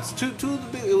squads. It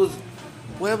was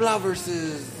Puebla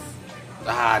versus...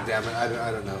 damn it,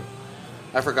 I don't know.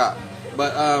 I forgot.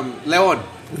 But León.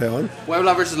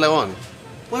 Puebla versus León.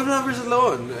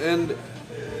 And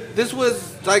this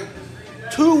was like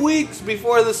 2 weeks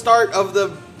before the start of the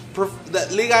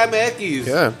Liga MX.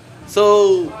 Yeah.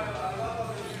 So,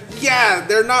 yeah,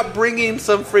 they're not bringing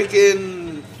some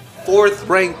freaking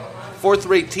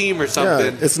fourth-rate team or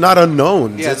something. Yeah, it's not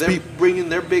unknown. Yeah, they're bringing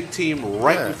their big team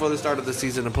right before the start of the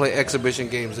season to play exhibition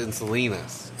games in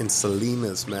Salinas. In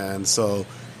Salinas, man. So,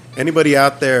 anybody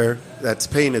out there that's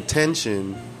paying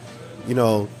attention,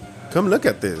 come look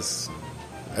at this.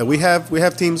 And we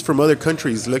have teams from other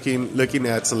countries looking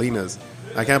at Salinas.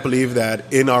 I can't believe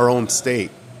that in our own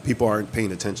state, people aren't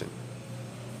paying attention.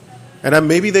 And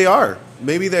maybe they are,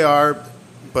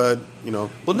 but you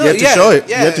have to show it.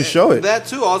 Yeah, you have to show it. That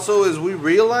too. Also, is we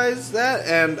realize that,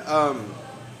 and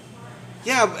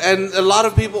and a lot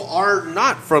of people are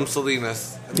not from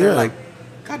Salinas. And they're like,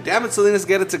 God damn it, Salinas,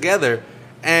 get it together.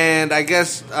 And I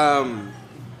guess, know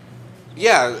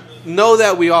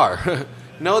that we are.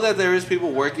 Know that there is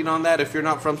people working on that. If you're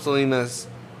not from Salinas,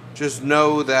 just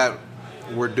know that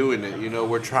we're doing it.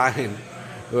 We're trying.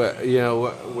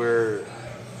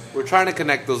 We're trying to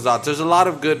connect those dots. There's a lot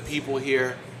of good people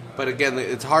here, but again,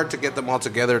 it's hard to get them all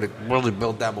together to really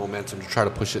build that momentum to try to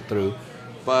push it through.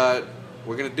 But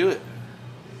we're gonna do it.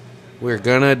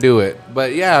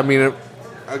 But yeah,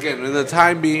 again, in the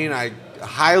time being, I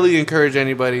highly encourage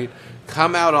anybody,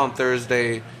 come out on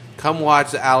Thursday, come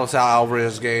watch the Alisal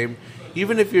Alvarez game.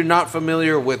 Even if you're not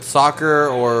familiar with soccer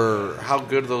or how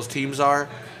good those teams are,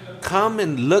 come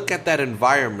and look at that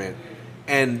environment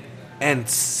and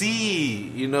see,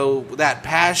 that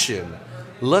passion.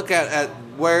 Look at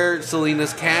where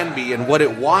Salinas can be and what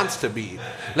it wants to be.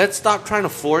 Let's stop trying to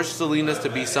force Salinas to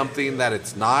be something that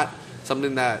it's not.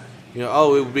 Something that, it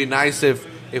would be nice if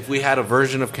we had a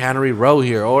version of Cannery Row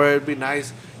here, or it'd be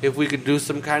nice if we could do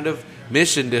some kind of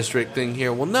Mission District thing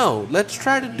here. Well, no, let's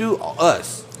try to do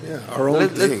us. Yeah, our own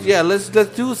thing. Let's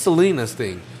do a Salinas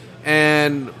thing,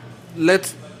 and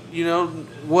let's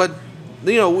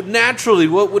naturally,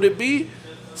 what would it be?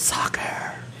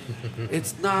 Soccer.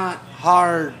 It's not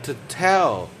hard to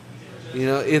tell.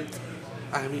 You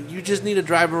just need to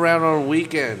drive around on a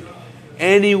weekend,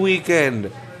 any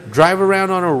weekend. Drive around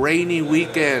on a rainy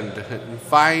weekend and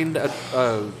find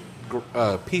a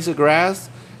piece of grass.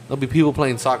 There'll be people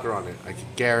playing soccer on it. I can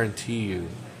guarantee you.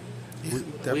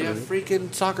 We have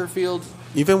freaking soccer fields.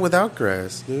 Even without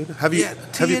grass, dude.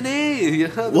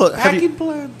 TNA, packing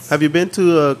plants. Have you been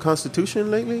to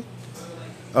Constitution lately?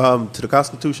 To the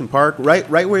Constitution Park, right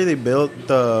where they built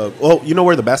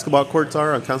where the basketball courts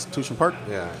are on Constitution Park?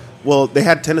 Yeah. Well, they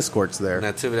had tennis courts there.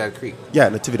 Natividad Creek. Yeah,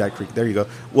 Natividad Creek. There you go.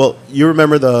 Well, you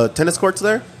remember the tennis courts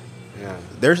there? Yeah.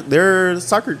 They're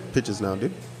soccer pitches now,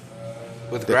 dude.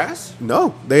 With grass?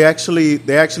 No, they actually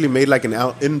made like an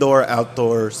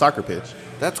indoor-outdoor soccer pitch.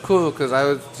 That's cool, because I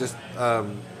was just,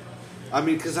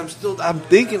 because I'm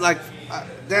thinking like,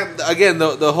 again,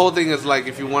 the whole thing is like,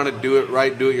 if you want to do it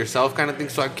right, do it yourself kind of thing.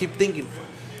 So I keep thinking,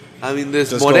 this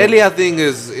just Morelia thing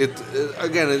is,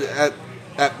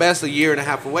 at best a year and a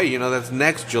half away. That's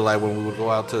next July when we would go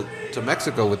out to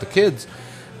Mexico with the kids.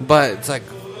 But it's like,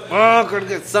 gotta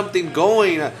get something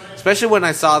going. Especially when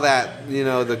I saw that,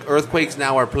 the Earthquakes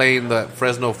now are playing the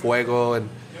Fresno Fuego, and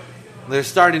they're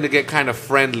starting to get kind of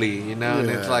friendly, and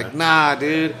it's like, nah,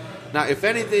 dude. Now, if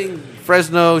anything,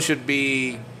 Fresno should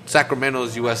be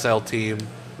Sacramento's USL team.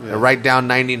 and write down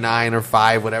 99 or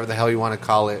 5, whatever the hell you want to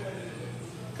call it.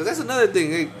 Because that's another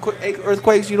thing. Hey,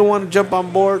 earthquakes, you don't want to jump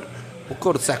on board? We'll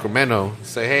go to Sacramento.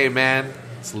 Say, hey, man,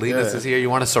 Salinas is here. You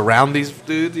want to surround these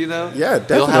dudes, you know? Yeah,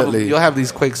 definitely. You'll have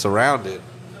these quakes surrounded.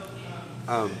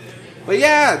 But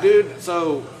yeah, dude,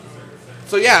 so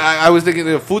yeah, I was thinking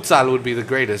that futsal would be the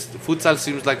greatest. Futsal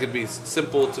seems like it'd be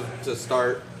simple to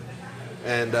start.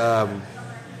 And,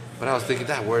 but I was thinking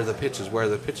where are the pitches?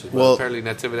 Well, apparently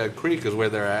Natividad Creek is where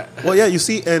they're at. Well, yeah, you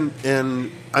see, and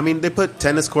I mean, they put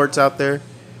tennis courts out there.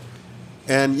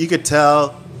 And you could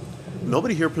tell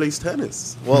nobody here plays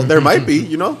tennis. Well, there might be,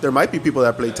 there might be people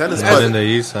that play tennis. But in the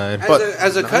east side.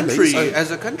 As a country,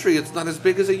 it's not as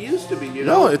big as it used to be,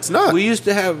 No, it's not. We used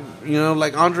to have,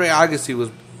 like Andre Agassi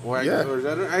was,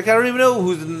 I can't even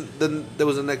know there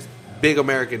was the next big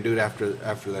American dude after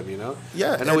them,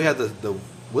 Yeah. I know we had the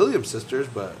Williams sisters,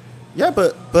 but... Yeah,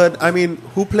 but I mean,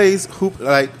 who plays,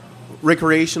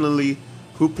 recreationally,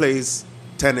 who plays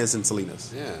tennis in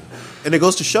Salinas? Yeah. And it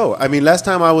goes to show. I mean, last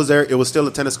time I was there, it was still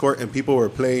a tennis court, and people were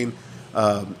playing,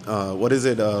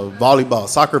 volleyball,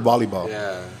 soccer volleyball.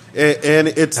 Yeah. And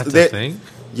it's... That's a thing?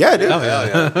 Yeah, dude. Oh,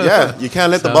 yeah. Yeah, you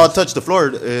can't let the ball touch the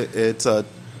floor. It's 2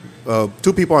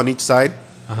 people on each side,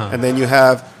 and then you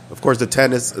have, of course, the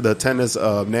tennis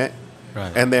net,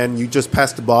 right. And then you just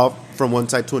pass the ball from one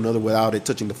side to another without it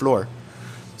touching the floor.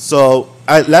 So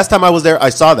last time I was there, I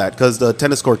saw that because the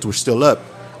tennis courts were still up.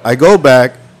 I go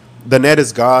back, the net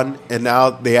is gone, and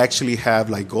now they actually have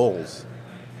like goals.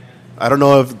 I don't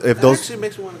know if those actually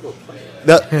makes me want to go play.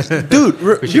 Dude,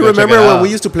 you remember when we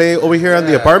used to play over here on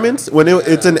the apartments? When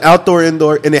it's an outdoor,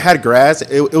 indoor, and it had grass.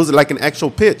 It was like an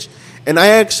actual pitch. And I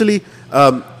actually,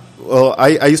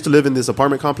 I used to live in this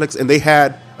apartment complex, and they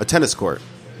had a tennis court.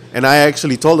 And I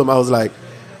actually told them, I was like,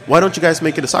 why don't you guys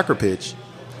make it a soccer pitch?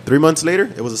 3 months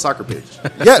later, it was a soccer pitch.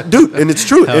 Yeah, dude, and it's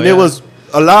true. And it was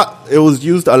it was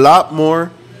used a lot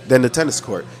more than the tennis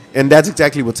court. And that's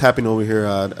exactly what's happening over here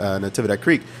at Natividad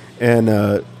Creek. And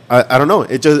I don't know,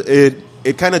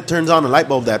 it kind of turns on a light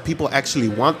bulb that people actually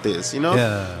want this,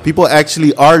 Yeah. People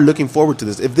actually are looking forward to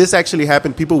this. If this actually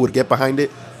happened, people would get behind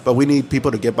it, but we need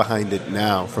people to get behind it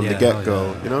now from the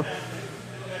get-go,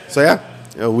 So, yeah,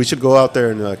 we should go out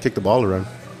there and kick the ball around.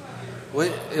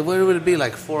 What would it be,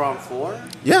 like 4-on-4?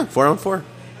 Yeah, 4-on-4.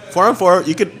 4-on-4,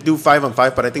 you could do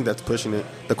 5-on-5, but I think that's pushing it.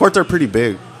 The courts are pretty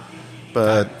big,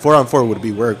 but 4-on-4 would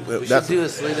be work. We should do a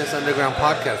Salinas Underground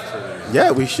Podcast tournament.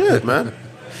 Yeah, we should, man.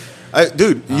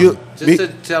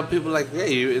 To tell people like,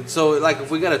 hey, so like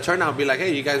if we got a turnout, be like,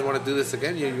 hey, you guys want to do this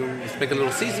again? You let's make a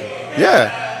little season.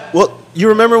 Yeah. Well, you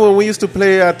remember when we used to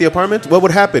play at the apartment? What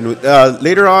would happen?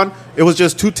 Later on, it was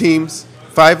just 2 teams,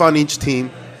 5 on each team,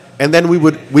 and then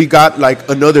we got like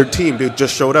another team, dude,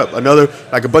 just showed up. A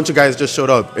bunch of guys just showed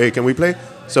up. Hey, can we play?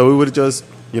 So we would just,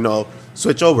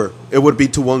 switch over. It would be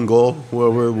to 1 goal.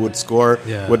 Whoever would score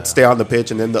would stay on the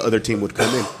pitch, and then the other team would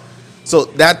come in. So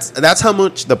that's how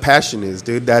much the passion is,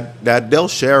 dude. That they'll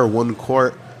share 1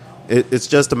 court. It's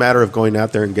just a matter of going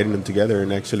out there and getting them together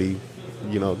and actually,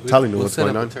 telling them what's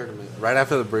going on. Tournament right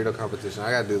after the burrito competition. I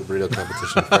gotta do the burrito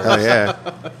competition first. Oh yeah.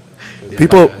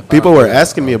 People were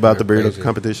asking me about the burrito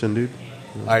competition, dude.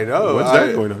 I know. What's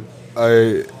that going on?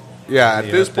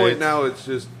 At this point now, it's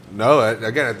just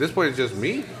at this point, it's just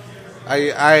me.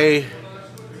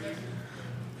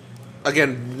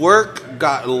 Again, work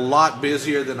got a lot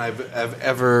busier than I've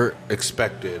ever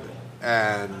expected,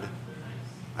 and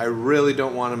I really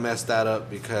don't want to mess that up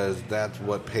because that's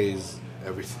what pays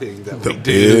everything that we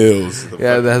do. Bills.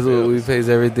 That's what we pays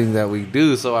everything that we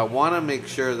do. So I want to make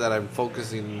sure that I'm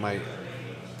focusing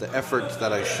the efforts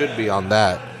that I should be on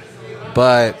that.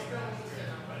 But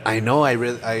I know I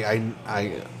really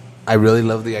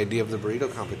love the idea of the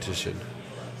burrito competition.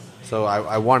 So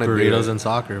I want to do burritos and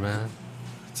soccer, man.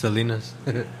 Salinas.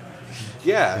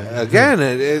 Yeah, again,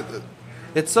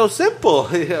 it's so simple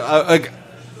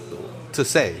to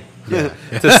say.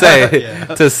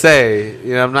 To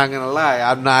say. I'm not gonna lie.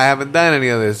 I haven't done any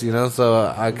of this.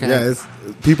 So I can't. Yeah,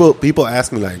 people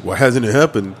ask me like, why hasn't it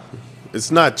happened?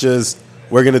 It's not just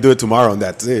we're gonna do it tomorrow and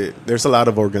that's it. There's a lot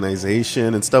of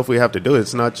organization and stuff we have to do.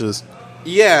 It's not just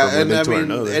and I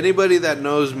mean anybody that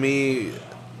knows me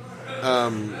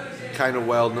kind of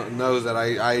well knows that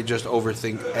I just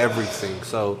overthink everything.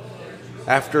 So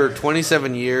after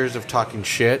 27 years of talking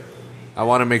shit, I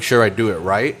want to make sure I do it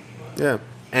right. Yeah.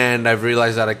 And I've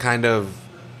realized that I kind of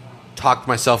talked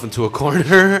myself into a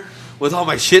corner with all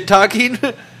my shit talking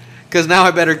because now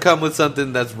I better come with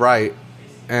something that's right.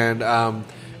 And I'm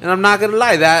not going to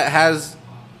lie, that has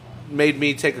made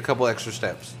me take a couple extra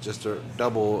steps just to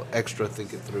double extra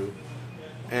think it through.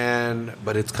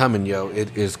 But it's coming, yo.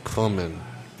 It is coming.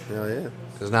 Hell yeah.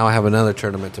 Because now I have another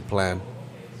tournament to plan.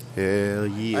 Hell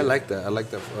yeah. I like that. I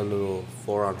like that a little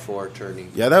 4-on-4 tourney.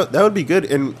 Yeah, that would be good.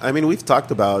 And I mean, we've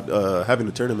talked about having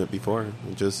a tournament before.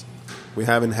 We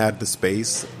haven't had the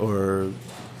space or,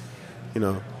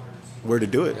 where to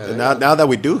do it. Yeah, and now that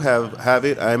we do have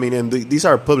it, I mean, and these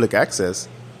are public access.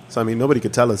 So, I mean, nobody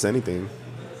could tell us anything.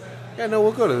 Yeah, no,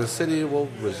 we'll go to the city. We'll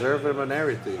reserve them and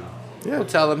everything. Yeah. We'll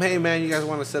tell them, hey, man, you guys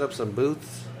want to set up some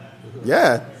booths?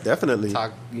 Yeah, definitely.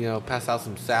 Talk, pass out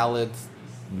some salads.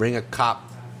 Bring a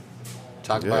cop.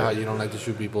 Talk about how you don't like to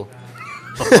shoot people.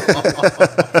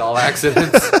 It's all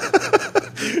accidents.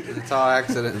 It's all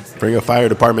accidents. Bring a fire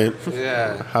department.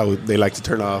 Yeah. How they like to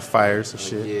turn off fires and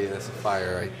shit. Yeah, that's a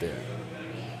fire right there.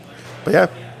 But yeah,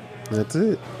 that's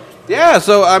it. Yeah,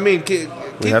 so I mean,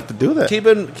 we have to do that.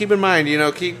 Keep in mind,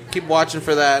 keep watching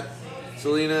for that.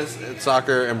 Salinas and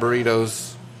soccer and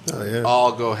burritos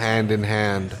all go hand in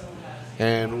hand,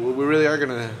 and we really are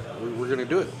we're gonna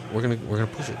do it. We're gonna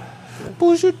push it.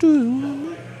 Push it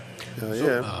to.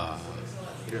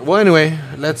 Well, anyway,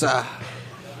 let's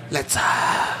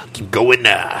keep going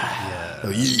now.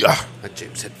 Yeah. At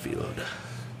James Hetfield.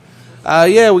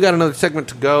 We got another segment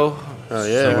to go.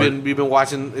 Yeah. You've been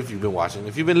watching. If you've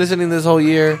been listening this whole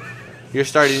year, you're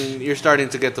starting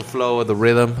to get the flow of the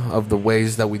rhythm of the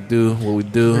ways that we do what we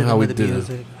do, how we do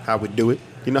it. How we do it.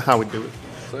 You know how we do it.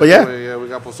 So but anyway, we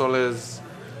got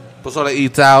Pozole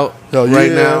eats out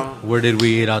right now. Where did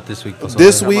we eat out this week? Pozole?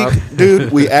 This week,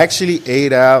 dude, we actually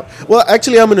ate out. Well,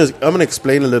 actually, I'm gonna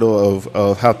explain a little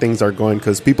of how things are going,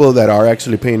 because people that are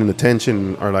actually paying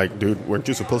attention are like, dude, weren't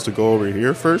you supposed to go over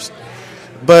here first?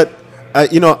 But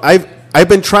I've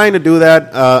been trying to do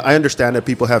that. I understand that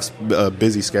people have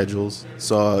busy schedules,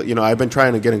 so I've been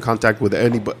trying to get in contact with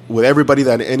everybody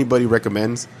that anybody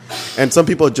recommends, and some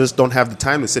people just don't have the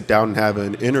time to sit down and have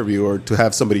an interview or to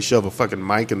have somebody shove a fucking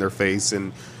mic in their face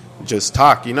and just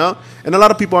talk, And a lot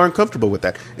of people aren't comfortable with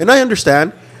that, and I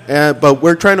understand. But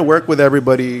we're trying to work with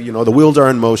everybody. The wheels are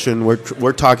in motion.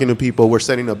 We're talking to people. We're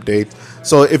setting up dates.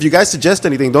 So if you guys suggest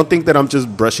anything, don't think that I'm just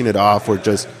brushing it off or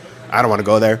just, I don't want to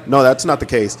go there. No, that's not the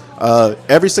case.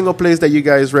 Every single place that you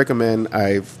guys recommend,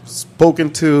 I've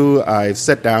spoken to, I've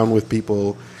sat down with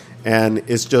people, and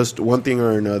it's just one thing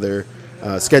or another.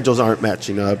 Schedules aren't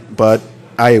matching up, but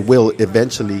I will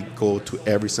eventually go to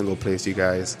every single place you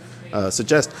guys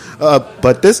suggest.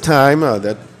 But this time,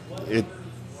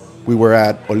 we were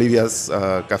at Olivia's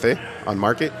Cafe on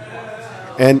Market.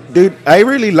 And, dude, I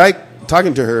really like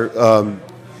talking to her.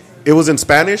 It was in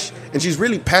Spanish, and she's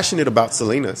really passionate about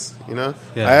Salinas, Yeah.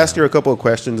 I asked her a couple of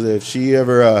questions if she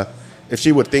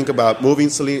would think about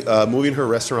moving her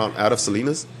restaurant out of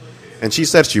Salinas, and she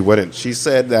said she wouldn't. She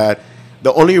said that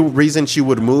the only reason she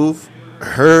would move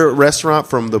her restaurant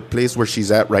from the place where she's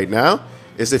at right now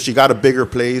is if she got a bigger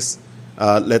place,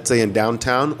 let's say in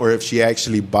downtown, or if she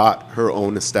actually bought her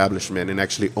own establishment and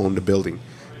actually owned the building.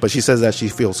 But she says that she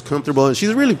feels comfortable, and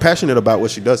she's really passionate about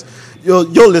what she does.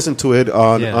 You'll listen to it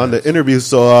on the interview.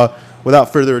 So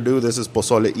without further ado, this is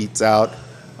Pozole Eats Out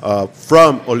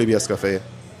from Olivia's Cafe.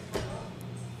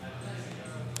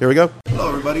 Here we go. Hello,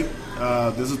 everybody.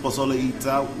 This is Pozole Eats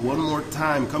Out one more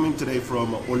time, coming today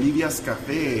from Olivia's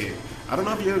Cafe. I don't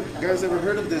know if you guys ever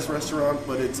heard of this restaurant,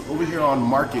 but it's over here on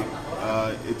Market.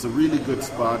 It's a really good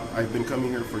spot. I've been coming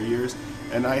here for years.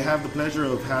 And I have the pleasure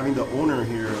of having the owner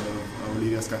here of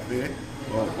Olivia's Café.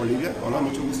 Olivia, hola,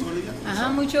 mucho gusto, Olivia. Ajá,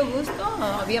 mucho gusto,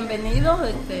 bienvenido.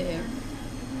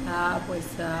 Pues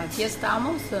aquí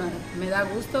estamos. Me da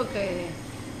gusto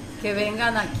que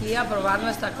vengan aquí a probar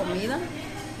nuestra comida,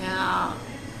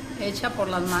 hecha por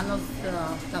las manos,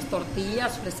 las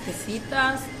tortillas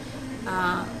fresquecitas,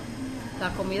 la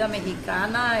comida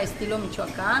mexicana, estilo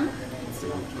Michoacán.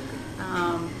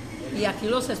 Y aquí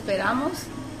los esperamos.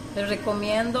 Les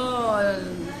recomiendo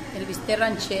el bistec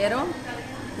ranchero,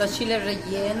 los chiles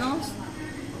rellenos.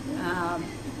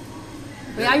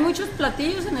 Hay muchos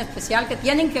platillos en especial que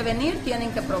tienen que venir,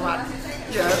 tienen que probar.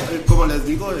 Como les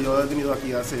digo, yo he venido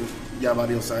aquí hace ya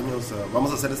varios años.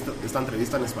 Vamos a hacer esta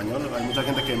entrevista en español. Hay mucha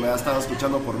gente que me ha estado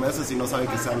escuchando por meses y no sabe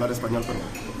que sé hablar español, pero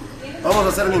vamos a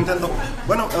hacer el intento.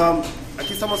 Bueno,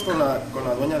 aquí estamos con la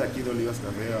dueña de aquí de Olivia's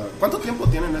Café. ¿Cuánto tiempo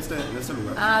tienen en este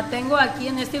lugar? Tengo aquí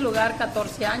en este lugar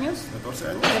 14 años. 14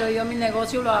 años. Pero yo mi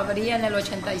negocio lo abrí en el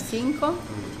 85.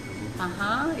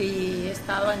 Ajá, y he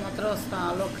estado en otras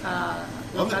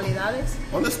localidades.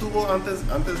 ¿Dónde estuvo antes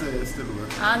de este lugar?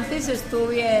 Antes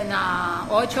estuve en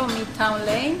 8 Midtown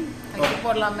Lane, aquí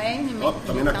por la Main.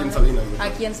 También aquí en Salinas.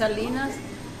 Aquí en Salinas.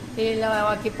 Y luego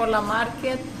aquí por la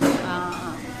Market.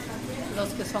 Los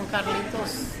que son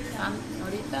Carlitos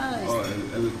ahorita.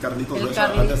 El Carlitos. El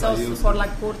Carlitos por la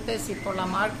Curtis y por la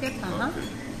Market. Ajá.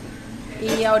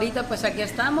 Y ahorita pues aquí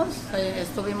estamos,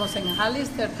 estuvimos en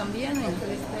Alisal también.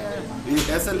 ¿Y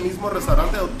es el mismo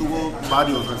restaurante o tuvo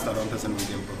varios restaurantes en un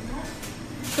tiempo?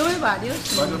 Tuve varios.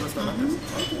 ¿Varios restaurantes?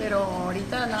 Okay. Pero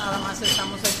ahorita nada más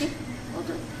estamos aquí.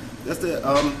 Okay.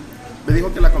 Me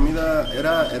dijo que la comida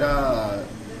era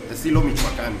estilo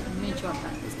Michoacán.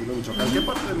 Estilo Michoacán. ¿Qué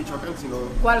parte de Michoacán? Si no...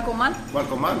 Cualcomán,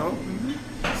 ¿no?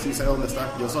 Sí sé dónde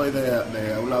está. Yo soy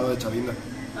de a un lado de Chavinda.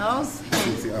 Oh,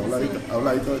 sí. Sí, a un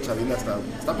ladito de Chavinda está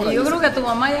por ahí. Y yo creo que tu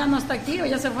mamá ya no está aquí o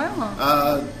ya se fue, ¿no?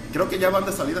 Creo que ya van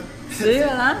de salida. Sí,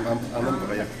 ¿verdad? Andan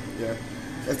por allá. Yeah.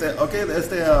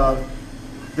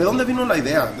 ¿De dónde vino la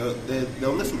idea? ¿De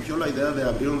dónde surgió la idea de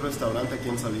abrir un restaurante aquí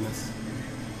en Salinas?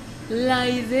 La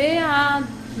idea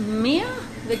mía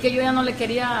de que yo ya no le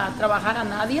quería trabajar a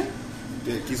nadie.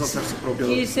 Que quiso hacer su propio...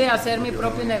 Quise hacer mi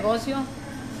propio negocio.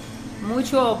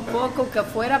 Mucho o poco que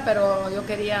fuera, pero yo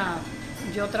quería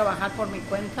trabajar por mi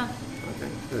cuenta.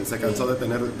 Okay. Se cansó de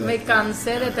tener... Me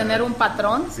cansé de tener un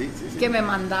patrón que me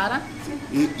mandara.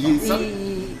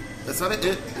 Sí. ¿Sabe?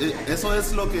 Eso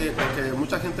es lo que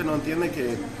mucha gente no entiende,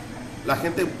 que la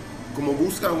gente como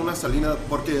busca una Salina,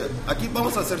 porque aquí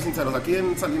vamos a ser sinceros, aquí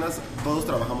en Salinas todos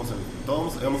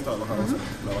hemos trabajado en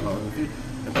el film.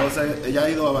 Entonces ella ha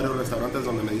ido a varios restaurantes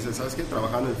donde me dice, ¿sabes qué?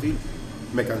 Trabajando en el film.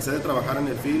 Me cansé de trabajar en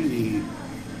el film y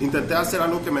intenté hacer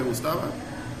algo que me gustaba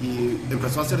y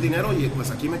empezó a hacer dinero y pues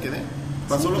aquí me quedé.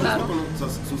 ¿Pasó lo mismo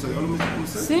sucedió lo mismo con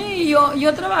usted? Sí,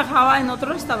 yo trabajaba en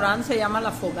otro restaurante, se llama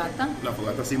La Fogata. La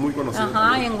Fogata, sí, muy conocido.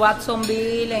 Ajá, en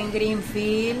Watsonville, en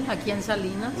Greenfield, aquí en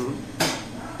Salinas.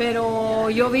 Pero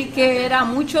yo vi que era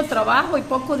mucho trabajo y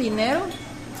poco dinero.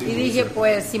 Sí, y dije,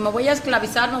 pues, si me voy a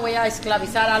esclavizar, no voy a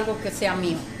esclavizar algo que sea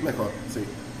mío. Mejor, sí.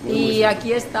 Y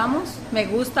aquí estamos, me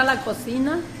gusta la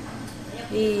cocina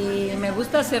y me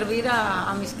gusta servir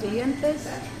a mis clientes.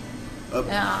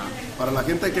 Para la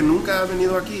gente que nunca ha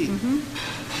venido aquí,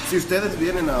 si ustedes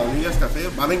vienen a Olivia's Café,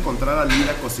 van a encontrar a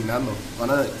Olivia cocinando.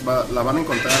 La van a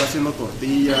encontrar haciendo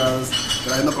tortillas,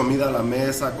 trayendo comida a la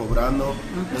mesa, cobrando.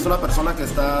 Es una persona que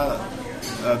está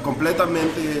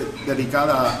completamente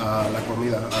dedicada a la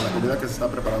comida que se está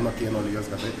preparando aquí en Olivia's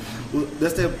Café.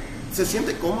 ¿Se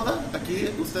siente cómoda aquí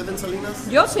usted en Salinas?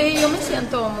 Yo sí, yo me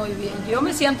siento muy bien. Yo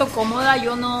me siento cómoda,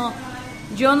 yo no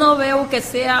veo que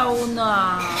sea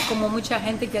como mucha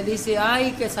gente que dice,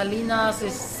 ay, que Salinas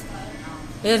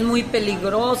es muy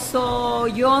peligroso.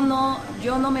 Yo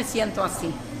no me siento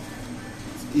así.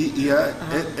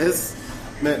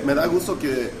 Me da gusto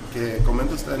que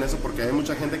comente usted en eso, porque hay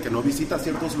mucha gente que no visita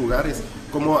ciertos lugares.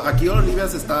 Como aquí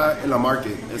Olivia's está en la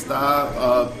Market,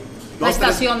 está... la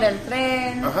estación del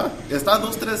tren. Ajá. Está a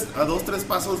dos, tres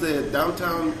pasos de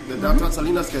downtown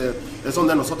Salinas, que es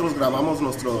donde nosotros grabamos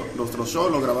nuestro show.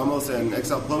 Lo grabamos en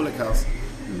Exile Public House.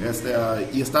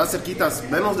 Y está cerquitas,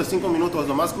 menos de 5 minutos.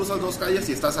 Nomás cruzas 2 calles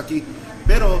y estás aquí.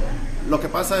 Pero lo que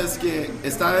pasa es que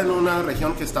está en una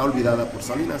región que está olvidada por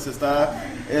Salinas.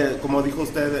 Está, como dijo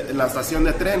usted, en la estación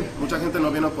de tren. Mucha gente no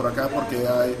viene por acá porque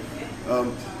hay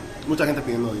mucha gente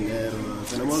pidiendo dinero.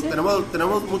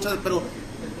 Tenemos muchas, pero...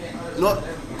 No,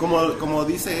 como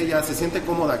dice ella, se siente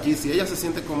cómoda aquí. Si ella se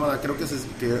siente cómoda, creo que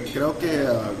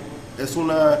es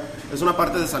una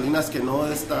parte de Salinas que no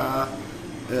está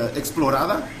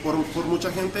explorada por mucha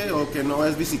gente, o que no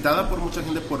es visitada por mucha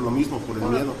gente por lo mismo, por el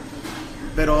miedo.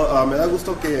 Pero me da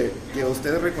gusto que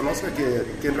usted reconozca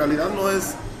que en realidad no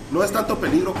es tanto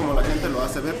peligro como la gente lo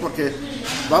hace ver, porque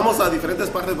vamos a diferentes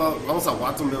partes, vamos a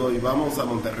Watsonville y vamos a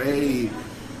Monterrey.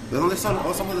 ¿De dónde son?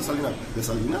 Oh, somos de Salinas. ¿De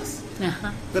Salinas?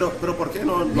 Ajá. Pero ¿por qué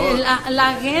no?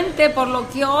 La gente, por lo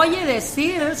que oye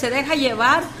decir, se deja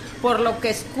llevar por lo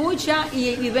que escucha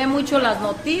y ve mucho las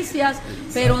noticias.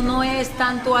 Exacto. Pero no es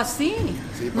tanto así.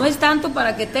 Sí, no es tanto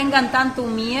para que tengan tanto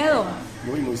miedo.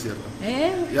 Muy cierto.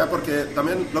 Ya, porque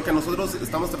también lo que nosotros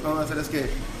estamos tratando de hacer es que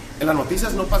en las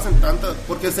noticias no pasen tantas,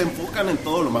 porque se enfocan en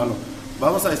todo lo malo.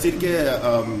 Vamos a decir que,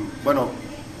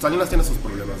 Salinas tiene sus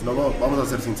problemas, no vamos a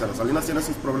ser sinceros. Salinas tiene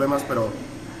sus problemas, pero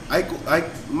hay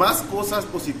más cosas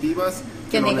positivas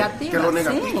que lo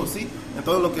negativo, sí.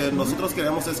 Entonces lo que nosotros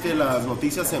queremos es que las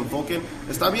noticias se enfoquen.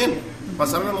 Está bien,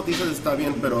 pasar las noticias está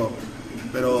bien,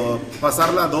 pero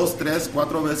pasarla 2, 3,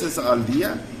 4 veces al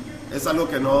día es algo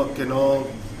que no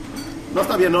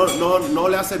está bien, no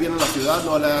le hace bien a la ciudad,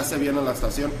 no le hace bien a la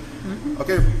estación.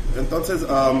 Ok, entonces...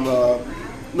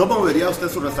 ¿no movería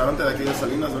usted su restaurante de aquí de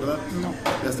Salinas, verdad? No.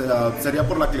 ¿Sería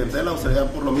por la clientela o sería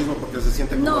por lo mismo porque se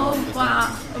siente cómodo?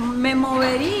 No, me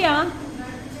movería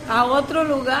a otro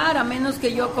lugar, a menos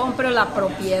que yo compre la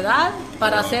propiedad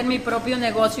para hacer mi propio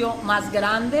negocio más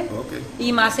grande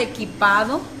y más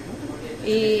equipado.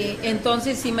 Y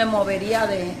entonces sí me movería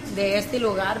de este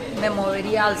lugar, me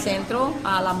movería al centro,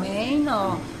 a la main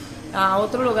o a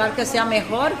otro lugar que sea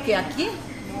mejor que aquí.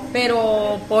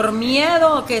 Pero por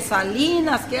miedo que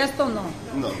Salinas, que esto no.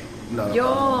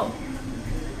 Yo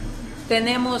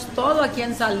tenemos todo aquí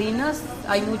en Salinas,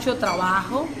 hay mucho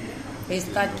trabajo,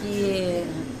 está aquí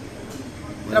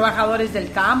trabajadores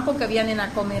del campo que vienen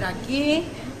a comer aquí,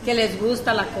 que les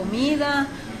gusta la comida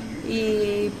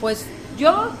y pues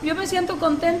yo me siento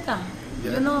contenta.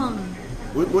 Yeah. Yo no...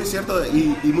 Muy cierto,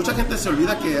 y mucha gente se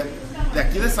olvida que de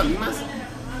aquí de Salinas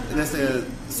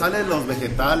salen los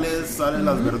vegetales, salen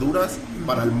las verduras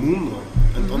para el mundo.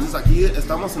 Entonces aquí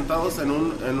estamos sentados en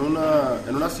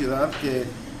una ciudad que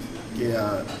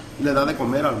le da de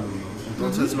comer al mundo.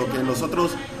 Entonces lo que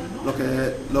nosotros,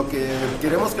 lo que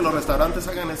queremos que los restaurantes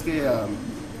hagan es que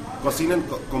cocinen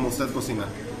como usted cocina.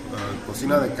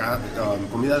 Comida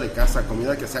de casa,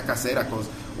 comida que sea casera,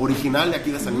 original de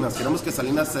aquí de Salinas. Queremos que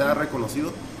Salinas sea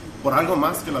reconocido por algo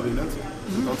más que la violencia.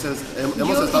 Entonces,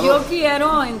 yo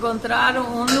quiero encontrar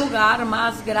un lugar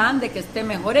más grande que esté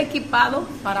mejor equipado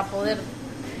para poder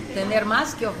tener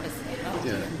más que ofrecer.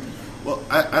 Yeah. Well,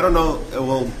 I don't know.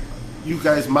 Well, you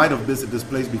guys might have visited this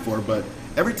place before, but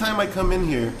every time I come in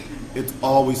here, it's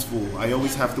always full. I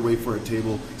always have to wait for a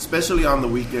table, especially on the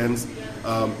weekends.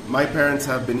 My parents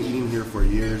have been eating here for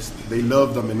years. They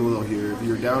love the menudo here. If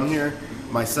you're down here,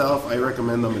 myself, I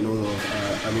recommend the menudo.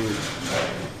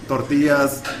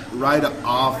 Tortillas right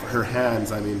off her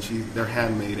hands. I mean, they're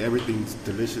handmade. Everything's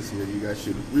delicious here. You guys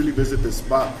should really visit this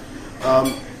spot.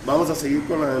 Vamos a seguir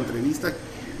con la entrevista.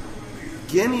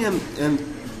 ¿Quién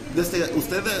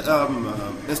usted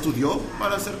estudió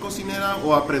para ser cocinera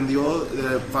o aprendió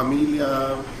de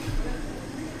familia?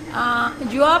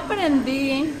 Yo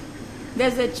aprendí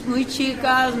desde muy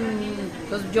chica.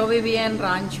 Pues yo vivía en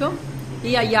rancho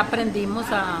y allá aprendimos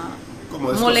a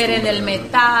moler en el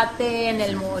metate, en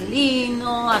el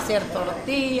molino, hacer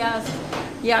tortillas.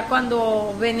 Ya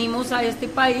cuando venimos a este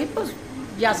país, pues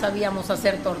ya sabíamos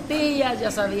hacer tortillas, ya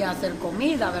sabía hacer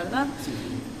comida, ¿verdad? Sí.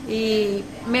 Y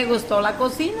me gustó la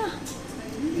cocina.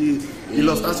 Y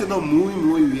lo está haciendo muy,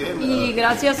 muy bien. Y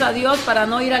gracias a Dios, para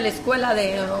no ir a la escuela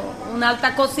de una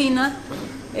alta cocina,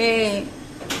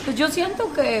 pues yo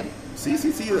siento que... Sí.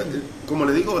 Como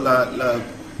le digo,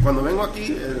 cuando vengo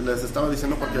aquí, les estaba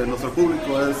diciendo, porque nuestro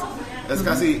público es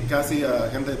casi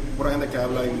pura gente que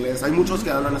habla inglés. Hay muchos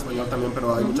que hablan español también,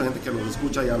 pero hay mucha gente que nos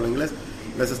escucha y habla inglés.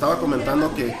 Les estaba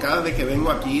comentando que cada vez que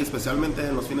vengo aquí, especialmente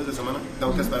en los fines de semana,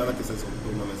 tengo que esperar a que se suelte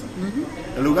una mesa.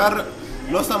 El lugar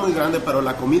no está muy grande, pero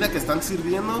la comida que están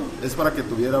sirviendo es para que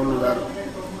tuviera un lugar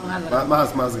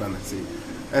más grande. Sí.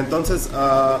 Entonces,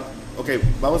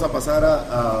 vamos a pasar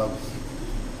a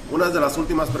una de las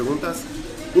últimas preguntas.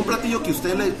 Un platillo que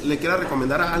usted le quiera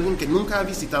recomendar a alguien que nunca ha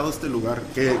visitado este lugar,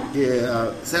 que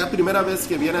sea primera vez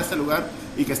que viene a este lugar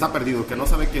y que está perdido, que no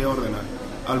sabe qué ordenar.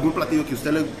 Algún platillo que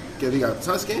usted que diga,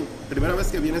 ¿sabes qué? Primera vez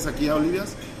que vienes aquí a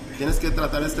Olivia's, tienes que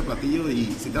tratar este platillo,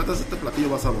 y si tratas este platillo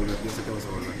vas a volver. Yo sé que vas a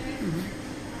volver.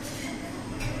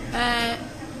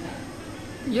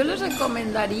 Yo les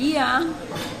recomendaría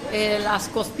las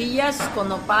costillas con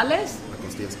nopales. Las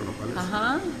costillas con nopales.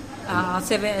 Ajá.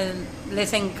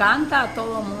 Les encanta a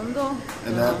todo mundo.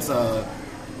 And that's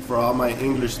for all my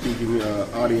English speaking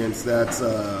audience, that's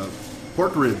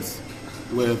pork ribs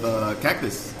with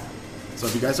cactus. So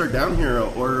if you guys are down here,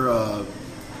 order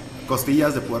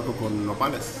costillas de puerco con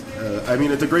nopales. I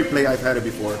mean, it's a great plate. I've had it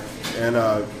before, and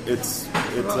it's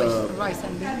rice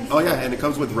and beans. Oh yeah, and it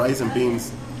comes with rice and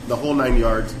beans, the whole 9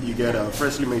 yards. You get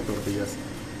freshly made tortillas.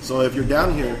 So if you're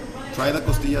down here, try the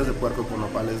costillas de puerco con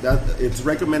nopales. It's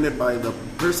recommended by the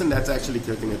person that's actually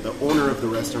cooking it, the owner of the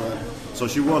restaurant. So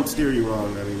she won't steer you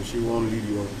wrong. I mean, she won't lead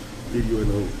you in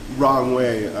the wrong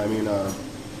way. I mean,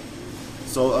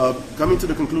 so coming to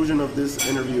the conclusion of this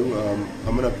interview,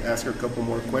 I'm gonna ask her a couple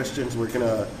more questions. We're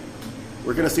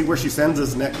gonna see where she sends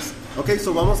us next. Okay,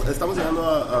 so estamos llegando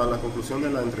a la conclusión de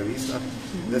la entrevista.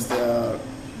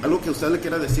 Algo que usted le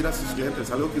quiera decir a sus clientes,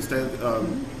 algo que usted,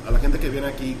 a la gente que viene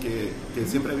aquí, que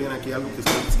siempre viene aquí, algo que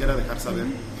usted les quiera dejar saber.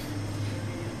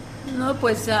 No,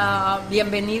 pues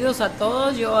bienvenidos a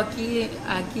todos. Yo aquí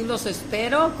los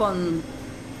espero con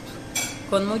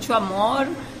mucho amor,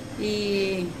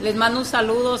 y les mando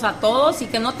saludos a todos, y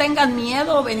que no tengan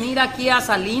miedo venir aquí a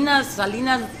Salinas.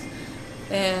 Salinas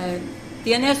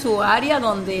tiene su área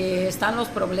donde están los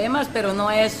problemas, pero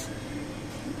no es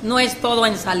todo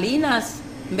en Salinas.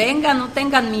 Vengan, no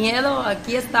tengan miedo,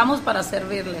 aquí estamos para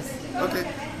servirles. Okay.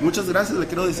 Muchas gracias, le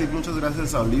quiero decir muchas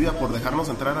gracias a Olivia por dejarnos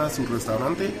entrar a su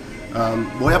restaurante.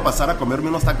 Voy a pasar a comerme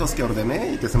unos tacos que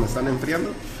ordené y que se me están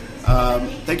enfriando.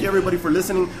 Thank you everybody for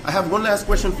listening. I have one last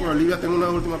question for Olivia. Tengo una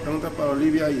última pregunta para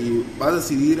Olivia y va a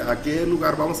decidir a qué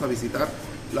lugar vamos a visitar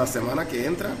la semana que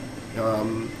entra.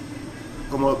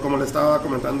 Como le estaba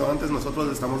comentando antes,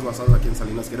 nosotros estamos basados aquí en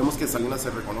Salinas. Queremos que Salinas se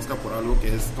reconozca por algo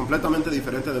que es completamente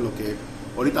diferente de lo que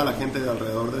ahorita la gente de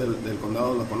alrededor del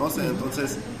condado lo conoce.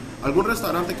 Entonces, algún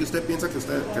restaurante que usted piensa que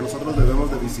nosotros debemos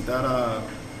de visitar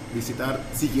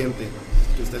siguiente,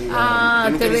 que usted diga,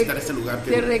 tiene que visitar este lugar.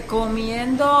 Te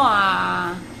recomiendo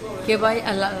que vaya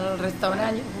al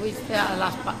restaurante. ¿Fuiste a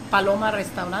las Palomas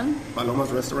Restaurant? Palomas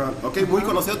Restaurant. Ok, muy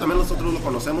conocido, también nosotros lo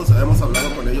conocemos, hemos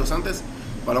hablado con ellos antes.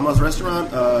 Palomas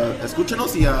Restaurant,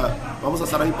 escúchenos y vamos a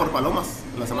estar ahí por Palomas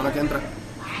la semana que entra.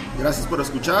 Gracias por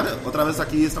escuchar. Otra vez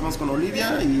aquí estamos con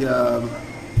Olivia y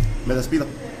me despido.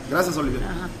 Gracias, Olivia.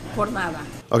 Por nada.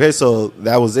 Okay, so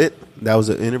that was it. That was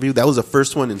the interview. That was the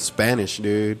first one in Spanish,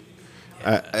 dude.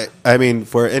 I mean,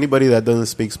 for anybody that doesn't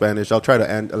speak Spanish, I'll try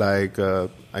to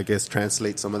I guess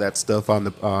translate some of that stuff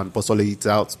on Pozole Eats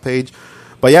Out's page.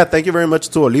 But yeah, thank you very much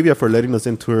to Olivia for letting us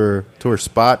into her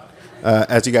spot.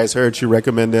 As you guys heard, she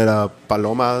recommended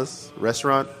Paloma's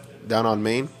restaurant down on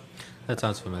Main. That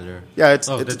sounds familiar. Yeah, it's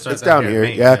down here.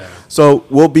 Yeah. So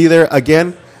we'll be there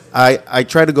again. I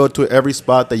try to go to every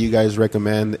spot that you guys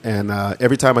recommend, and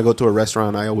every time I go to a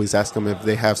restaurant, I always ask them if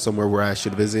they have somewhere where I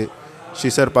should visit. She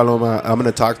said Paloma. I'm going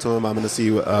to talk to them. I'm going to see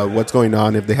what's going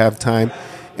on, if they have time.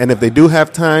 And if they do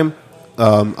have time,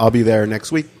 I'll be there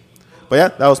next week. But yeah,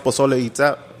 that was Pozole Eats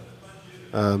Out.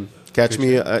 Catch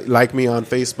me, like me on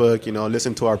Facebook,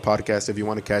 listen to our podcast if you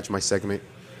want to catch my segment.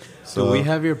 So, do we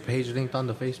have your page linked on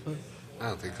the Facebook? I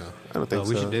don't think so. I don't think so.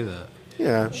 We should do that.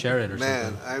 Yeah. Share it or something.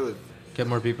 Man, I would get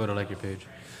more people to like your page.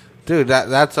 Dude,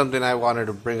 that's something I wanted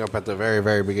to bring up at the very,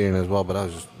 very beginning as well, but I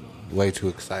was just way too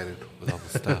excited with all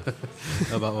the stuff.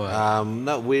 About what?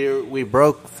 No, we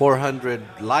broke 400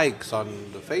 likes on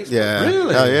the Facebook. Yeah.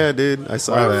 Really? Oh, yeah, dude. I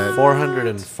saw that.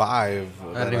 405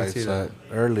 I didn't even see that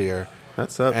earlier.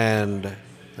 That's up. And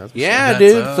that's yeah, that's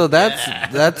dude. up. So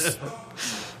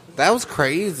that was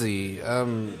crazy.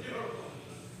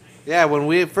 Yeah, when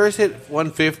we first hit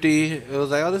 150, it was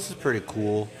like, oh, this is pretty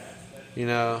cool,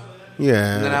 Yeah.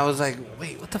 And then I was like,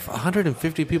 wait, what the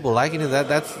 150 people liking it?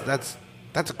 That's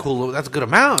a good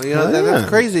amount. That's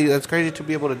crazy. That's crazy to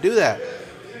be able to do that.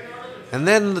 And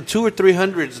then the 200 or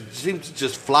 300s seemed to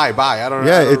just fly by. I don't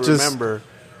remember.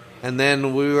 And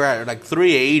then we were at like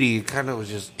 380. Kind of was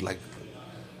just like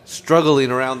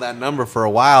struggling around that number for a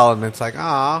while, and it's like,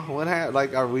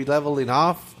 are we leveling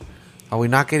off? Are we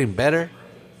not getting better?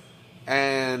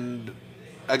 And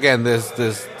again,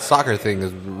 this soccer thing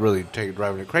is really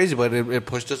driving it crazy, but it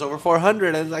pushed us over 400,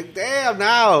 and it's like, damn,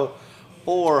 now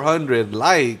 400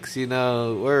 likes.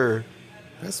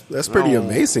 That's pretty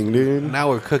amazing, dude.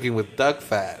 Now we're cooking with duck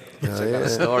fat. I got a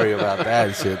story about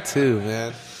that shit too,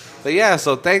 man. But yeah,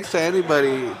 so thanks to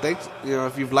anybody. Thanks,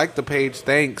 if you've liked the page,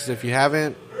 thanks. If you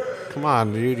haven't, come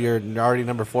on, dude, you're already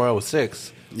number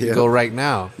 406. You go right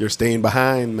now. You're staying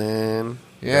behind, man.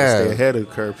 Yeah, stay ahead of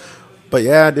the curve. But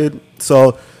yeah, dude.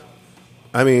 So,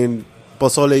 I mean,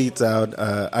 Pozole Eats Out.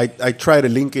 I try to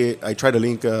link it. I try to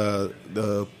link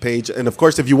the page, and of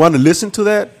course, if you want to listen to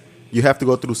that, you have to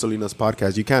go through Salinas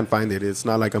Podcast. You can't find it. It's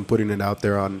not like I'm putting it out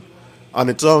there on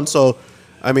its own. So,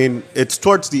 I mean, it's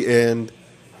towards the end.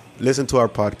 Listen to our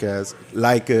podcast,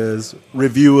 like us,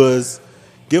 review us,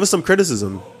 give us some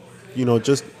criticism.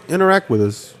 Just interact with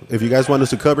us. If you guys want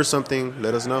us to cover something,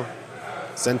 let us know.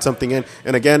 Send something in.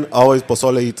 And again, always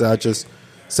Pozole Eats Out. Just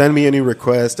send me any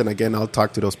request, and again, I'll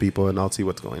talk to those people and I'll see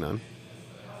what's going on.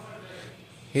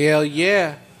 Hell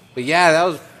yeah! But yeah, that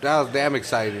was damn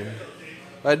exciting.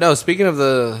 But no, speaking of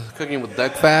the cooking with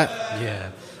duck fat,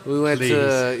 we went we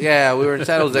were in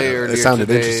San Jose earlier. It sounded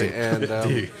today, interesting. And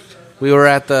we were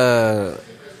at the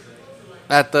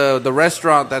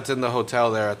restaurant that's in the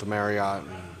hotel there at the Marriott.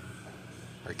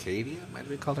 Arcadia? Might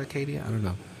be called Arcadia? I don't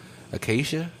know.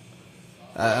 Acacia?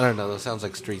 I don't know. Those sounds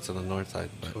like streets on the north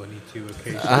side. But. 22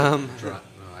 Acacia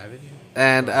Avenue?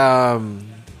 And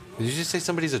did you just say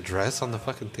somebody's address on the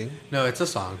fucking thing? No, it's a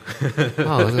song.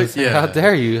 How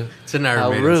dare you? It's an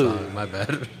Iron Maiden song. My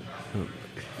bad.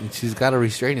 She's got a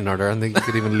restraining order. I don't think you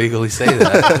could even legally say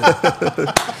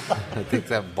that. I think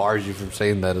that bars you from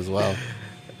saying that as well.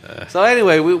 So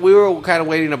anyway, we were kind of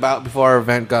waiting about before our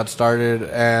event got started,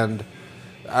 and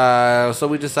so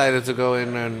we decided to go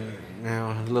in and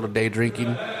a little day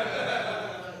drinking.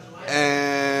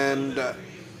 And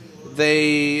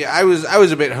I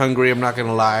was a bit hungry. I'm not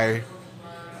gonna lie,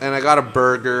 and I got a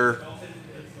burger.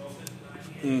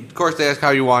 And of course, they asked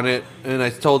how you want it, and I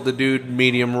told the dude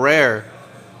medium rare.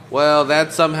 Well,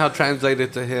 that somehow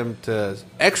translated to him to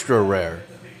extra rare.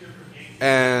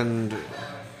 and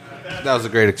that was a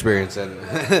great experience, and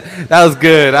that was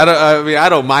good. I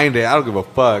don't mind it. I don't give a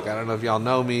fuck. I don't know if y'all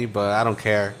know me, but I don't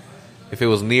care. If it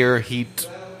was near heat,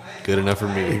 good enough for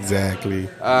me. Exactly.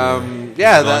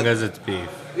 As long as it's beef.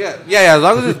 Yeah. As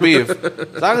long as it's beef.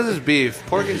 As long as it's beef,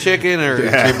 pork and chicken, or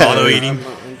Although eating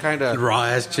kind of raw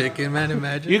ass chicken, man.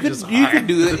 Imagine you could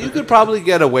do that. You could probably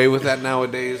get away with that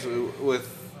nowadays with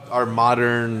our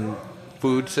modern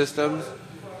food systems.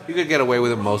 You could get away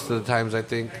with it most of the times. I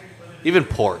think even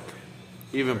pork.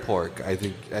 I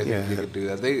think you could do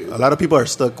that. A lot of people are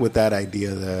stuck with that idea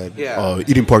that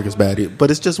eating pork is bad,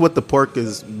 but it's just what the pork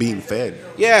is being fed.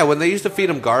 Yeah, when they used to feed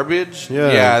them garbage,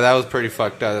 that was pretty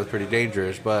fucked up. That was pretty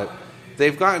dangerous. But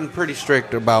they've gotten pretty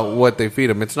strict about what they feed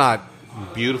them. It's not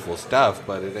beautiful stuff,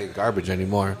 but it ain't garbage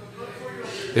anymore.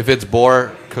 If it's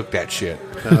boar, cook that shit.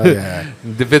 Oh, yeah.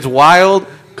 If it's wild,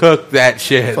 cook that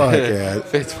shit. Fuck yeah.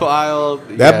 If it's wild,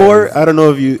 that boar. I don't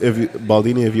know if you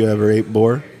Baldini, if you ever ate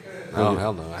boar. Oh,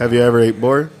 hell no. Have you ever ate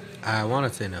boar? I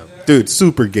want to say no. Dude,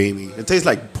 super gamey. It tastes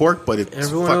like pork, but it's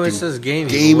everyone always says gamey.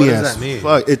 Gamey what as does that mean?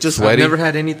 fuck. It just I've never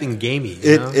had anything gamey.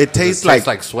 It tastes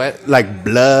like sweat, like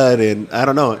blood, and I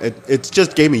don't know. It's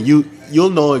just gamey. You'll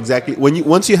know exactly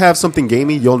once you have something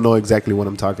gamey, you'll know exactly what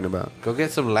I'm talking about. Go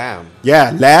get some lamb.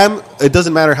 Yeah, lamb. It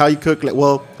doesn't matter how you cook.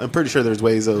 Well, I'm pretty sure there's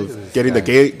ways of getting the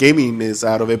gaminess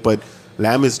out of it, but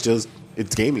lamb is just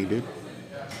it's gamey, dude.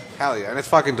 Hell yeah, and it's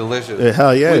fucking delicious.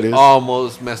 Hell yeah, it we is.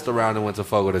 Almost messed around and went to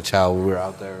Fogo de Chao when we were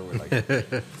out there. We're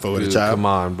like, Fogo de Chao? Come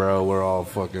on, bro. We're all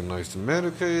fucking nice and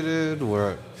medicated.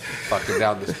 We're fucking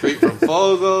down the street from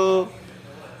Fogo.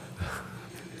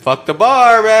 Fuck the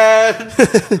bar, man.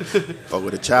 Fogo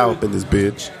de Chao up in this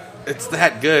bitch. It's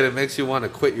that good. It makes you want to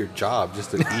quit your job just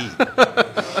to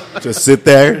eat. Just sit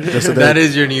there. That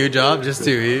is your new job, just to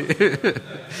eat.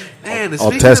 Man,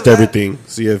 I'll test everything,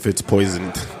 see if it's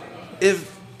poisoned.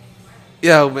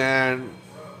 Man,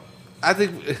 I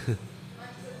think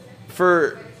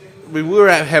we were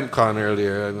at HempCon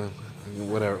earlier,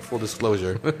 whatever, full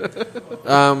disclosure.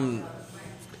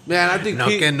 Man, I think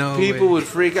people would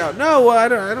freak out. No, I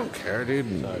don't care,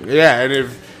 dude. Yeah, and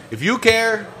if you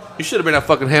care, you should have been at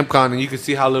fucking HempCon and you could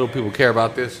see how little people care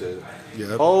about this shit.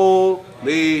 Yep.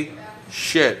 Holy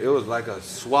shit. It was like a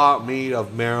swap meet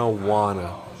of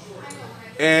marijuana.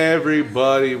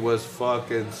 Everybody was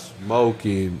fucking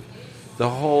smoking.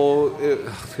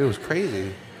 It was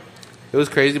crazy. It was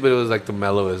crazy, but it was like the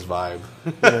mellowest vibe.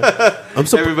 Yeah.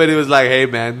 Everybody was like, hey,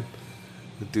 man.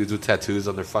 The dudes with tattoos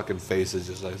on their fucking faces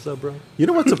just like, what's up, bro? You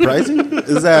know what's surprising?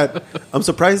 is that I'm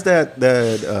surprised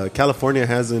that California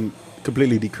hasn't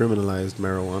completely decriminalized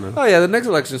marijuana. Oh, yeah, the next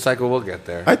election cycle, we'll get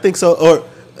there. I think so.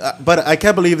 But I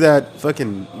can't believe that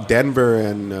fucking Denver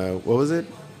and, what was it?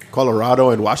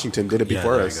 Colorado and Washington did it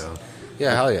before us.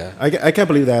 Yeah, hell yeah. I can't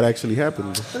believe that actually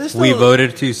happened. We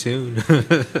voted too soon.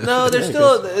 No,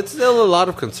 it's still a lot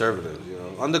of conservatives. You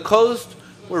know, on the coast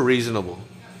we're reasonable.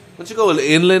 Once you go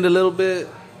inland a little bit,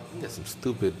 you get some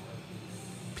stupid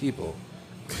people.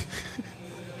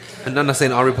 And I'm not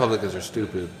saying all Republicans are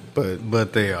stupid,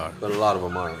 but they are. But a lot of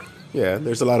them are. Yeah,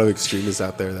 there's a lot of extremists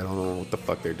out there that don't know what the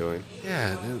fuck they're doing.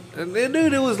 Yeah, and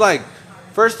dude, it was like,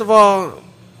 first of all,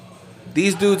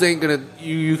 these dudes ain't gonna.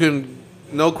 You can.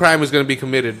 No crime is going to be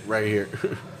committed right here.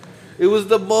 It was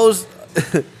the most...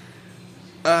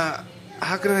 how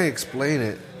can I explain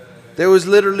it? There was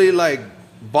literally like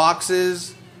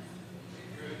boxes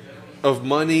of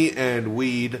money and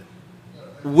weed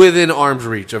within arm's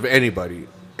reach of anybody.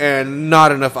 And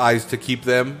not enough eyes to keep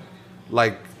them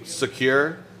like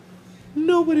secure.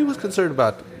 Nobody was concerned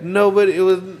about it. Nobody...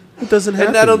 It doesn't happen.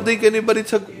 And I don't think anybody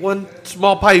took one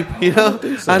small pipe, you know?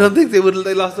 I don't think they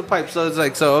lost the pipe. So it's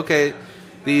like, okay...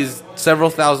 These several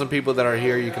thousand people that are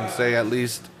here, you can say at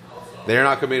least they're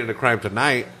not committing a crime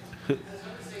tonight.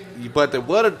 But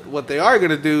what they are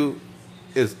going to do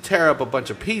is tear up a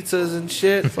bunch of pizzas and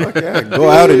shit. Fuck yeah, go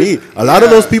out and eat. A lot of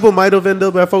those people might have ended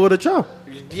up at Fogo de Chao.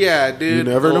 Yeah, dude. You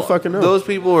never know fucking know. Those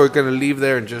people are going to leave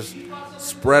there and just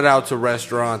spread out to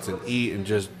restaurants and eat and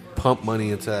just pump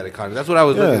money into that economy. That's what I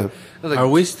was looking at. I was like, are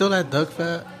we still at Duck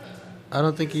Fat? I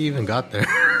don't think he even got there.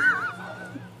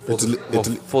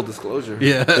 Full disclosure.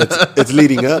 Yeah. It's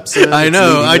leading up, son. I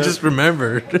know. I just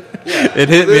remembered. Yeah. It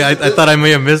hit me. I thought I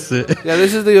may have missed it. Yeah,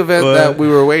 this is the event that we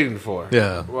were waiting for.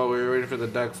 Yeah. Well, we were waiting for the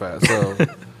Duck Fat. So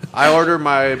I ordered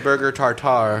my burger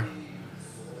tartare.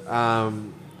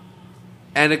 And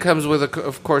it comes with,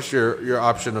 of course, your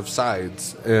option of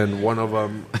sides. And one of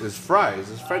them is fries.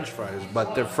 It's French fries.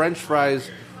 But they're French fries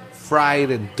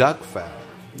fried in duck fat.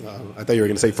 I thought you were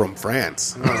going to say from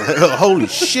France. Holy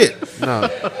shit. No,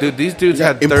 dude, these dudes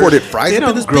had imported fries. They into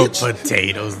don't this grow bitch?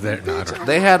 potatoes there. No, I don't.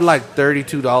 They had like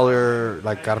 $32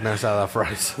 like carne asada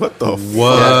fries. What the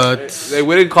What?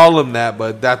 We didn't call them that,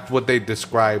 but that's what they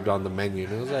described on the menu.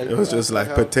 It was just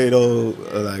like potato,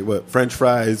 like what, French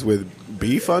fries with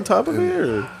beef on top of it?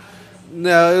 Or?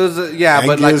 No, it was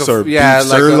but like Angus or beef like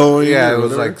sirloin it or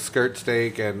was whatever? like skirt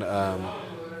steak and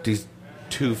these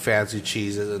 2 fancy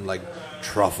cheeses and like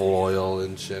truffle oil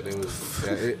and shit. It was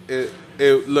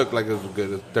it looked like it was good.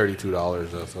 It was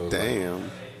 $32 though. So Damn.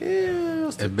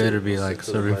 It better be like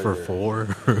serving for 4.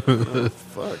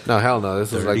 Fuck. No, hell no.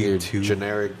 This was like your 32.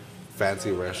 generic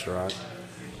fancy restaurant.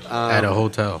 At a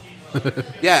hotel.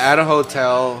 Yeah, at a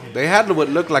hotel. They had what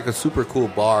looked like a super cool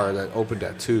bar that opened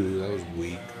at 2. That was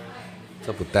weak. What's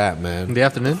up with that, In man? the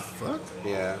afternoon?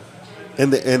 Yeah.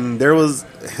 And there was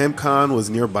HempCon was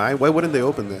nearby. Why wouldn't they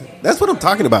open that? That's what I'm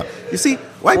talking about. You see,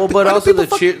 why? Well, but why do also people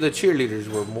the cheerleaders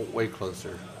were way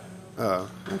closer.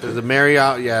 Because the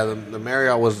Marriott, the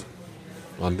Marriott was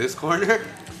on this corner.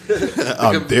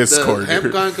 on this the corner.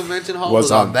 HempCon convention hall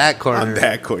was on that corner. On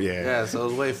that corner, yeah. Yeah, so it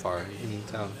was way far. You can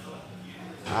tell.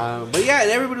 But yeah, and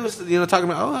everybody was talking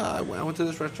about. I went to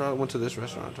this restaurant. I went to this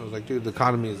restaurant. I was like, dude, the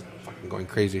economy is fucking going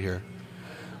crazy here.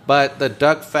 But the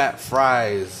duck fat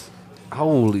fries,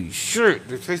 holy shit!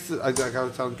 They tasted like I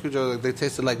was telling Cujo, like they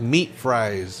tasted like meat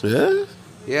fries. Yeah?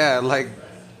 Yeah, like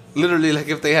literally, like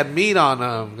if they had meat on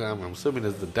them. I'm assuming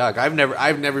it's the duck. I've never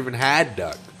even had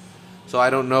duck, so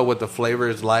I don't know what the flavor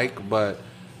is like. But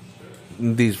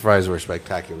these fries were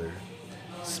spectacular,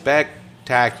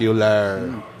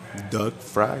 spectacular. Duck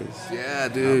fries. Yeah,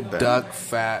 dude, Not bad. duck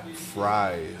fat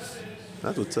fries.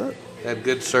 That's what's up. They had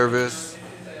good service.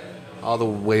 All the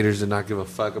waiters did not give a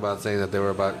fuck about saying that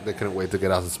they couldn't wait to get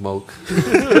out the smoke.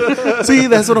 See,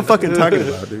 that's what I'm fucking talking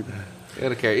about, dude. They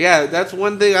don't care. Yeah, that's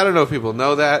one thing. I don't know if people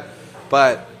know that,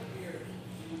 but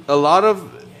a lot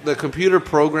of the computer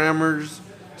programmers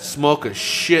smoke a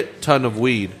shit ton of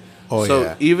weed. Oh, so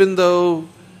yeah. even though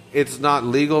it's not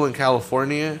legal in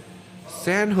California,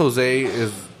 San Jose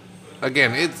is,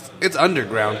 again, it's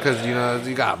underground because,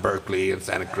 you got Berkeley and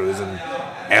Santa Cruz and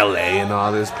L.A. and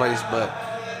all this place, but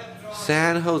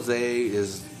San Jose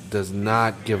does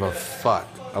not give a fuck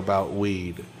about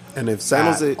weed. And if San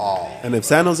At Jose all. and if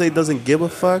San Jose doesn't give a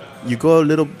fuck, you go a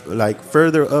little like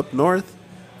further up north,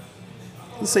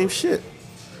 the same shit.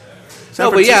 San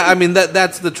No, but yeah, Francisco- I mean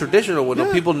that's the traditional one.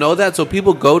 Yeah. People know that, so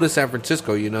people go to San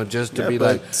Francisco, just to Yeah, be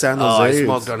but like, San oh, I Jose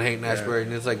smoked is- on Haight-Ashbury,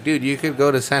 and it's like, dude, you could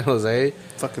go to San Jose,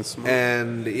 fucking smoke.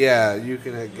 and yeah, you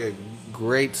can get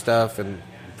great stuff, and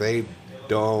they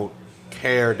don't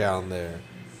care down there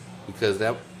because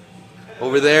that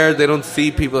over there they don't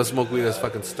see people that smoke weed as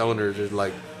fucking stoners. They're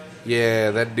like, yeah,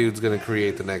 that dude's gonna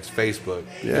create the next Facebook.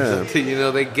 Yeah.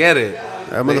 They get it.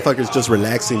 That motherfucker's just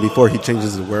relaxing before he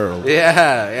changes the world.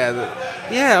 Yeah.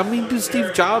 I mean, dude,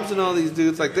 Steve Jobs and all these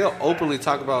dudes, like, they'll openly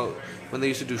talk about when they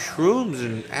used to do shrooms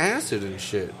and acid and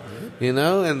shit,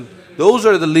 and those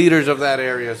are the leaders of that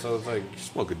area. So it's like, you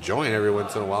smoke a joint every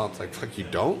once in a while. It's like, fuck, you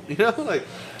don't, like,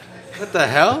 what the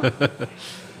hell,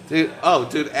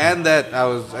 dude. And that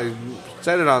I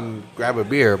said it on Grab a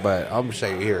Beer, but I'm gonna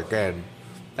say it here again.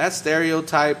 That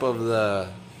stereotype of the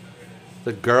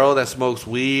girl that smokes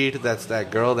weed, that's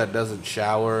that girl that doesn't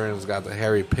shower and has got the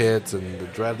hairy pits and the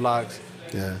dreadlocks.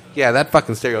 Yeah, that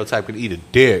fucking stereotype could eat a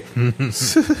dick.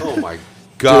 Oh my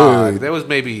god. Dude. There was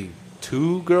maybe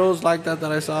 2 girls like that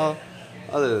I saw.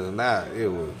 Other than that, it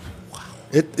was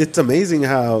It's amazing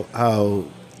how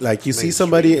like you see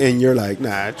somebody and you're like,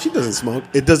 nah, she doesn't smoke.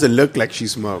 It doesn't look like she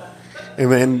smoked. And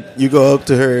then you go up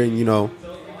to her and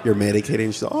you're medicated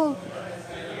and she's like, oh,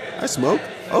 I smoke.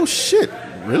 Oh shit,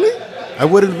 really? I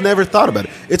would have never thought about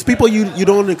it. It's people you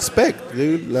don't expect,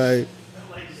 dude. Like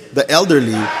the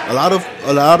elderly, a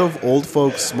lot of old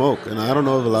folks smoke, and I don't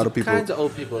know if a lot of people. kinds of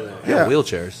old people that Yeah. have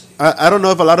wheelchairs. I don't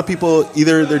know if a lot of people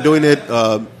either they're doing it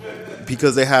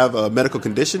because they have medical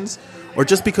conditions, or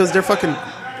just because they're fucking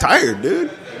tired, dude.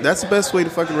 That's the best way to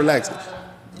fucking relax.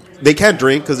 They can't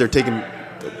drink because they're taking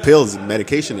pills and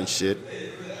medication and shit.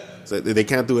 So they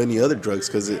can't do any other drugs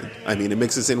because it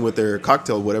mixes in with their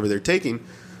cocktail, whatever they're taking.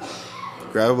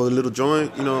 Grab a little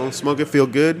joint, smoke it, feel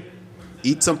good,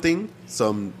 eat something,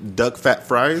 some duck fat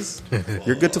fries.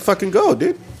 You're good to fucking go,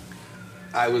 dude.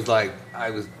 I was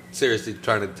seriously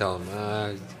trying to tell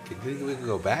him, we can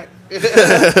go back.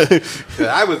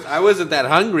 I wasn't that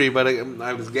hungry, but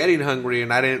I was getting hungry,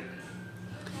 and I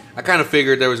kind of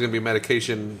figured there was going to be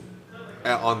medication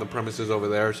on the premises over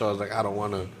there, so I was like, I don't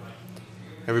want to.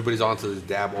 Everybody's onto this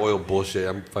dab oil bullshit.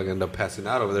 I'm fucking end up passing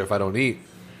out over there if I don't eat.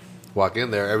 Walk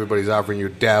in there, everybody's offering you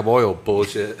dab oil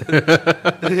bullshit. You're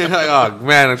like, oh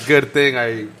man, a good thing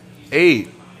I ate.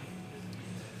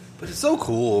 But it's so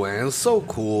cool, man. It's so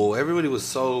cool. Everybody was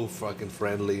so fucking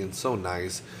friendly and so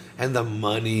nice. And the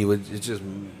money was just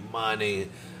money.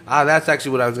 That's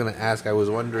actually what I was going to ask. I was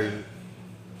wondering,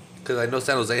 because I know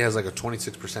San Jose has like a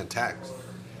 26% tax.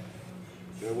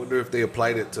 I wonder if they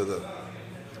applied it to the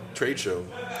trade show.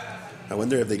 I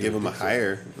wonder if they give them a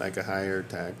higher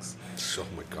tax. Oh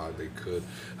my God, they could.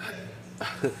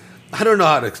 I don't know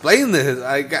how to explain this.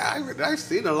 I've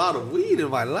seen a lot of weed in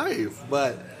my life,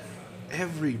 but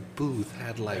every booth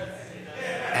had like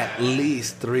at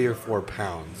least 3 or 4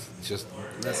 pounds just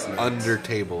under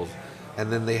tables,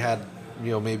 and then they had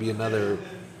maybe another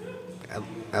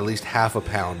at least half a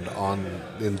pound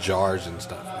in jars and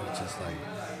stuff. It's just like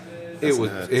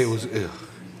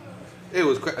it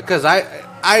was because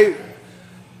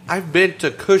I've been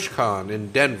to KushCon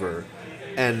in Denver,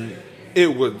 and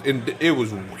it was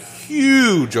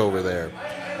huge over there.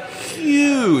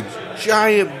 Huge,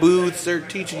 giant booths. They're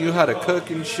teaching you how to cook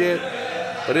and shit.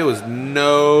 But it was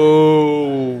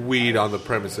no weed on the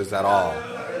premises at all.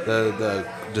 The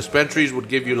dispensaries would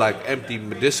give you like empty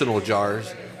medicinal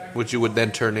jars, which you would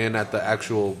then turn in at the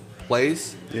actual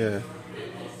place. Yeah.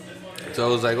 So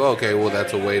it was like, okay, well,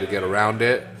 that's a way to get around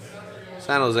it.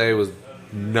 San Jose was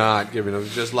not giving them.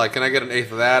 Just like, can I get an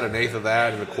eighth of that, and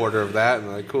a quarter of that? And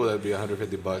I'm like, cool, that'd be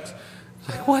 $150.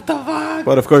 Like, what the fuck?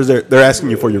 But of course, they're asking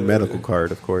you for your medical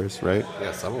card, of course, right?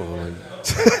 Yeah, some of them.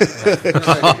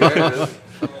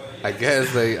 I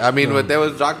guess they. I mean, but there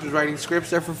was doctors writing scripts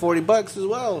there for $40 as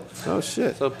well. Oh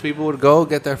shit! So people would go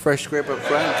get their fresh script up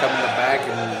front, come in the back,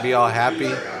 and be all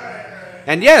happy.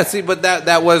 And yeah, see, but that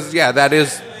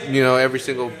is every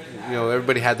single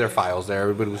everybody had their files there.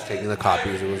 Everybody was taking the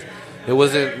copies. It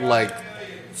wasn't like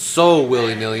so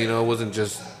willy nilly. It wasn't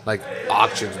just like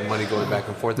auctions, money going back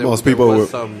and forth. Most people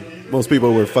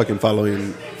were fucking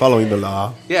following the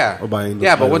law. Yeah, or buying.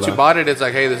 But once you bought it, it's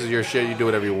like, hey, this is your shit. You do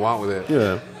whatever you want with it.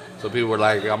 Yeah. So people were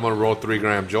like, I'm going to roll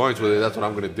 3-gram joints with it. That's what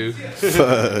I'm going to do. It's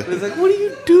like, what are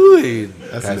you doing?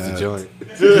 That's the joint.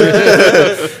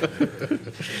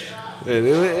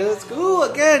 It was cool.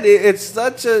 Again, it's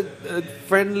such a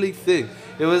friendly thing.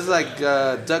 It was like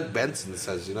Doug Benson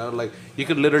says, like you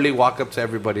could literally walk up to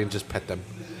everybody and just pet them.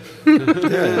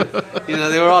 Yeah.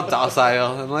 They were all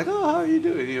docile. And like, oh, how are you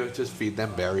doing? Just feed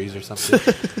them berries or something.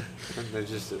 And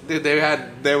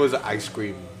there was an ice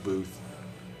cream booth.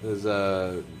 There's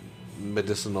a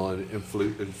medicinal and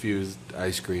infused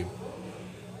ice cream.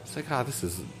 It's like, this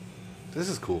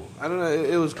is cool. I don't know.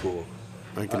 It was cool.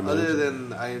 I can other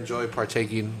than I enjoy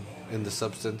partaking in the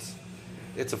substance,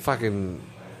 it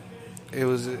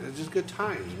was just good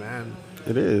times, man.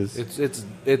 It is.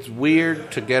 It's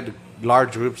weird to get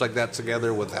large groups like that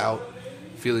together without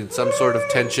feeling some sort of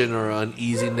tension or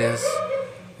uneasiness,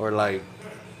 or like,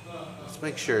 let's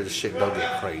make sure the shit don't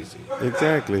get crazy.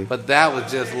 Exactly. But that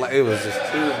was just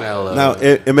too mellow. Now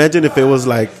imagine if it was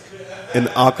like an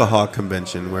alcohol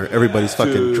convention where everybody's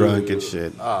fucking drunk and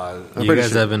shit. You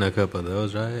guys have been a couple of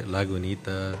those, right?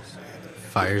 Lagunitas,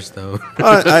 Firestone.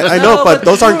 I know, but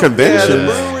those aren't conventions.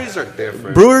 Yeah, breweries are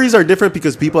different. Breweries are different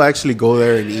because people actually go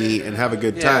there and eat and have a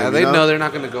good time. Yeah, they know they're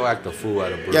not going to go act a fool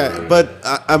at a brewery. Yeah, but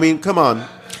I mean, come on.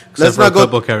 Except Let's for not a go.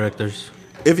 couple characters.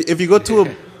 If you go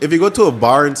to a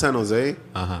bar in San Jose,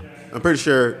 I'm pretty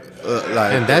sure.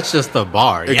 And that's just the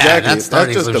bar. Exactly. Yeah, that's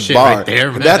just some the shit bar. right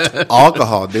there, man. That's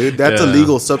alcohol, dude. That's a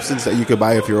legal substance that you could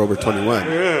buy if you're over 21.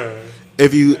 Yeah.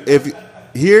 If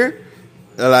here,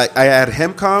 like I at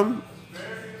HemCom,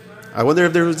 I wonder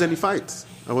if there was any fights.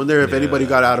 I wonder if anybody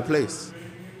got out of place.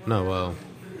 No, well,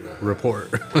 report.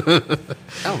 I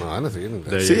don't know. I don't see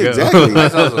anything. See, exactly.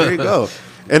 There you go.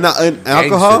 And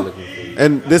alcohol,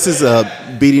 and this is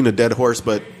beating a dead horse,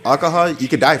 but alcohol, you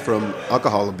could die from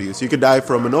alcohol abuse. You could die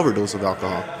from an overdose of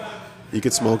alcohol. You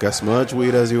could smoke as much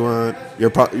weed as you want. You're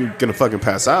going to fucking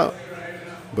pass out.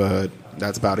 But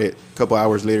that's about it. A couple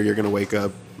hours later, you're going to wake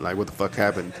up like, what the fuck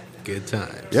happened? Good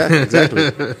times. Yeah, exactly.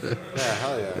 Yeah,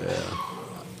 hell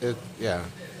yeah.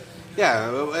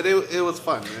 But it was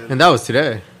fun. And that was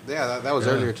today. Yeah, that was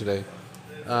earlier today.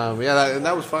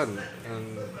 That was fun.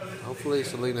 And hopefully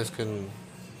Salinas can...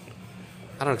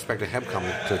 I don't expect a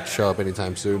HemCon to show up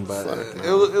anytime soon, but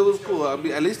it was cool. I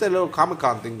mean, at least that little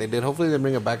Comic-Con thing they did, hopefully they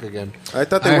bring it back again. I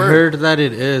thought they were. I heard that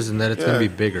it is and that it's going to be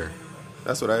bigger.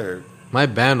 That's what I heard. My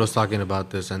band was talking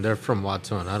about this, and they're from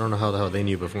Watson. I don't know how the hell they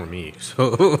knew before me.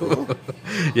 So,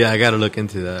 yeah, I got to look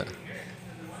into that.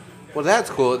 Well, that's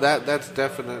cool. That's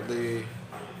definitely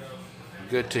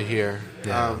good to hear.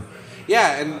 Yeah.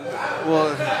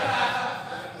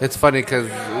 It's funny because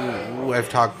I've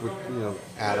talked with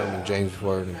Adam and James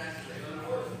before, and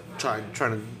trying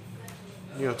to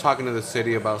talking to the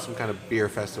city about some kind of beer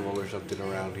festival or something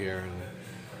around here,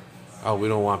 and we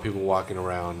don't want people walking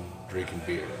around drinking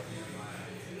beer.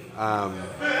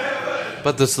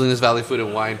 But the Salinas Valley Food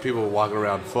and Wine, people walking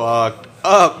around fucked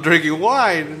up drinking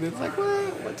wine, and it's like,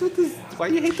 what's with this? Why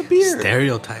you hate the beer?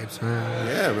 Stereotypes, man.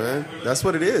 Yeah, man. That's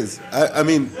what it is. I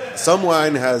mean, some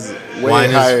wine has way wine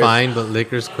higher. Is fine, but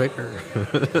liquor's quicker.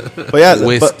 But yeah,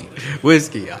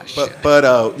 whiskey. Oh, shit.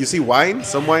 But you see, wine.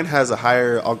 Some wine has a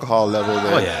higher alcohol level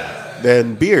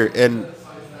than beer. And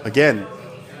again,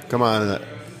 come on,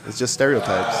 it's just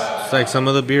stereotypes. It's like some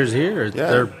of the beers here.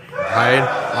 They're high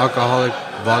alcoholic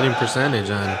volume percentage,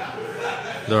 and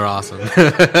they're awesome.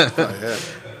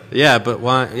 Yeah, but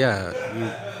why? Yeah.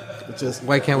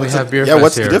 Why can't we have beer fest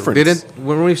what's here? The difference?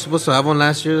 Weren't we supposed to have one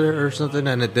last year or something,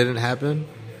 and it didn't happen?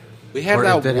 We had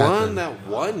that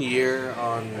one year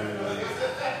on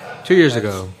 2 years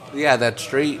ago. Yeah, that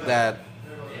street right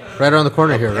around the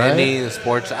corner here, right? Any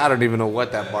sports. I don't even know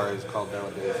what that bar is called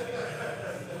nowadays.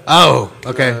 Oh,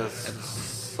 okay.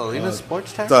 Salinas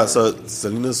Sports Tavern? So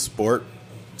Salinas Sport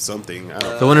something. I don't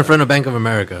know. The one in front of Bank of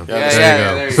America.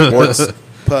 There you go. Sports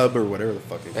pub or whatever the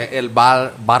fuck it is. El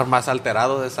bar más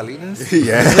alterado de Salinas?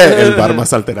 Yeah, el bar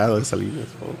más alterado de Salinas.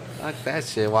 Fuck that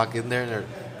shit. Walk in there and they're...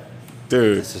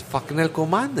 Dude. This is fucking El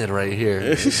Comandante right here.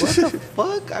 What the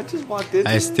fuck? I just walked in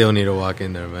there. I still need to walk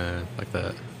in there, man. Like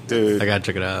that. Dude. I gotta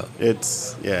check it out.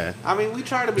 I mean, we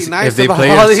try to be nice about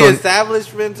all the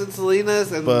establishments in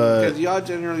Salinas, and because y'all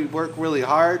generally work really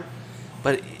hard,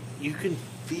 but you can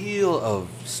feel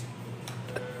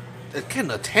a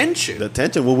kind of tension. The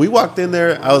tension. When we walked in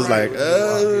there, I was like,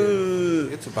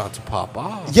 it's about to pop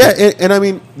off. Yeah, and I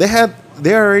mean,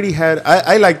 they already had.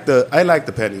 I like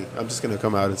the Penny. I'm just gonna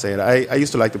come out and say it. I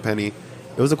used to like the Penny.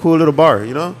 It was a cool little bar,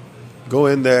 Go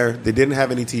in there. They didn't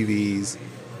have any TVs.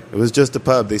 It was just a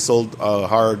pub. They sold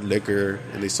hard liquor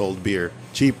and they sold beer,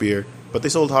 cheap beer, but they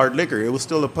sold hard liquor. It was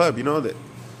still a pub, that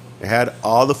it had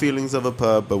all the feelings of a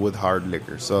pub, but with hard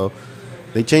liquor. So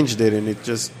they changed it, and it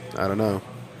just, I don't know.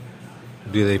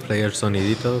 Do they play El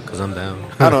Sonidito? Because I'm down.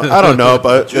 I don't know,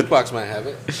 but Jukebox might have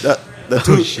it.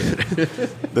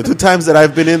 The two times that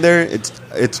I've been in there,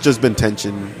 it's just been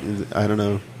tension. I don't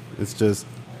know. It's just,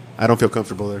 I don't feel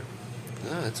comfortable there.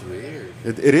 Oh, that's weird.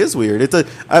 It is weird.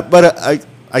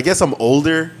 I guess I'm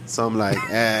older, so I'm like,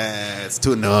 it's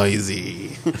too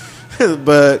noisy.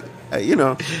 But,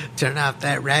 Turn off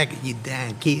that racket, you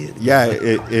damn kid. Yeah,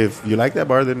 if you like that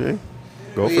bar, then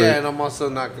go for it. Yeah, and I'm also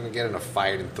not going to get in a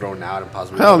fight and thrown out and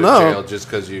possibly go to jail just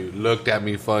because you looked at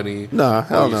me funny. No,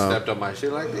 hell no. You stepped on my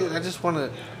shit. Like, dude, I just want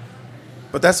to...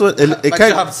 But that's what... My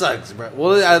job sucks, bro.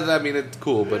 Well, I mean, it's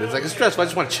cool, but it's like, it's stressful. I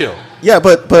just want to chill. Yeah,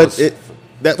 but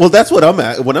that's what I'm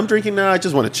at. When I'm drinking now, I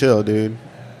just want to chill, dude.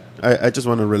 I just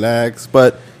want to relax.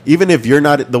 But even if you're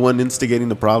not the one instigating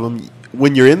the problem,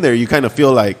 when you're in there, you kind of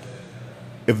feel like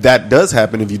if that does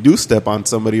happen, if you do step on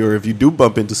somebody or if you do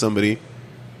bump into somebody,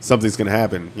 something's going to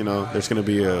happen. There's going to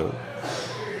be a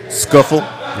scuffle.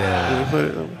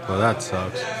 Yeah. Well, that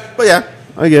sucks. But yeah,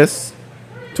 I guess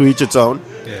to each its own.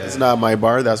 Yeah. It's not my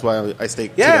bar. That's why I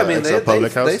stay. Yeah, to the I mean,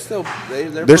 public house.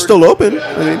 They're still open.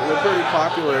 They're pretty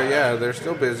popular. Yeah, they're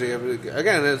still busy.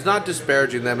 Again, it's not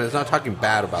disparaging them. It's not talking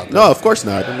bad about them. No, of course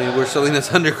not. I mean, we're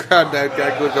Salinas Underground. That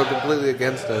guy could go completely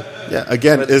against us. Yeah,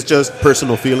 again, it's just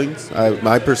personal feelings.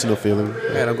 My personal feeling.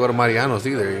 Yeah, don't go to Mariano's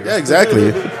either. Yeah,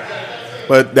 exactly.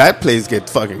 But that place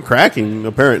gets fucking cracking,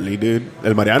 apparently, dude.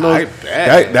 El Mariano. I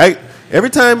bet. Every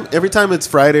time it's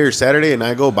Friday or Saturday and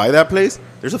I go by that place,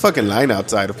 there's a fucking line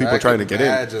outside of people trying to get in.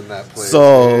 Imagine that place.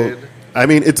 So, dude. I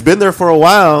mean, it's been there for a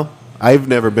while. I've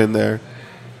never been there.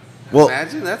 Well,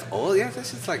 imagine that's old. Yeah, that's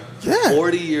just like 40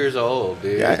 40 years old,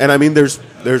 dude. Yeah, and I mean, there's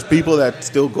people that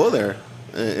still go there,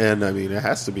 and I mean, it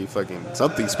has to be fucking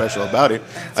something special about it.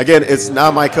 Again, it's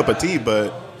not my cup of tea,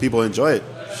 but people enjoy it.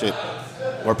 Shit,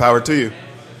 more power to you.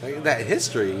 Like that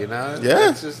history, Yeah,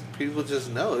 it's just people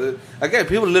just know. Again,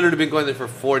 people literally been going there for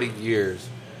 40 years.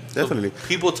 Definitely, so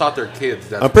people taught their kids.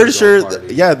 That's I'm pretty sure.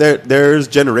 There's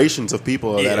generations of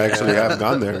people that actually have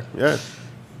gone there. Yeah.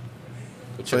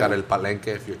 Check out El Palenque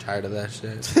if you're tired of that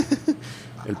shit.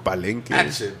 El Palenque.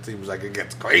 That shit seems like it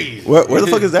gets crazy. Where the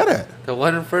fuck is that at? The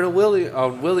one in front of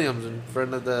Williams, in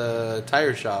front of the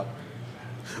tire shop.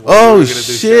 Oh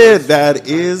shit, that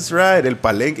is right. El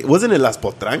Palenque. Wasn't it Las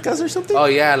Potrancas or something? Oh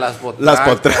yeah, Las Potrancas. Las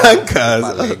Potrancas.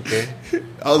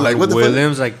 I was like, what the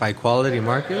Williams, like by Quality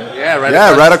Market? Yeah, right.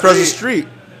 Right across the street.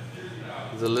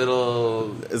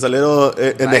 It's a little,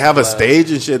 and they have a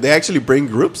stage and shit. They actually bring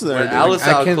groups there. Where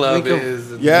Alisal Club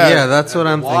is. Yeah, that's what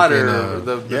I'm water, thinking.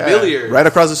 The billiards. Right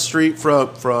across the street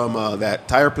from that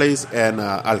tire place and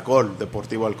Alcohol,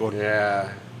 Deportivo Alcohol.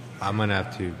 Yeah. I'm going to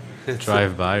have to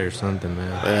drive by or something,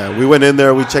 man. Yeah, we went in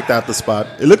there. We checked out the spot.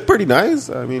 It looked pretty nice.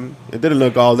 I mean, it didn't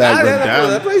look all that run down.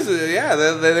 That place,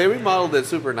 they remodeled it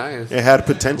super nice. It had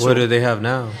potential. What do they have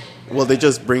now? Well, they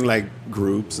just bring like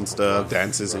groups and stuff,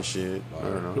 dances and shit. I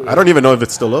don't know. I don't even know if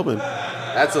it's still open.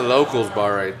 That's a locals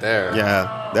bar right there.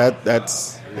 Yeah,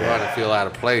 that's. You want to feel out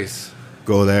of place.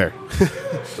 Go there.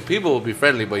 The people will be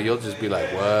friendly, but you'll just be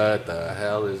like, "What the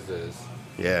hell is this?"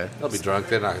 Yeah, they'll be drunk.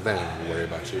 They're not gonna worry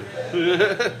about you.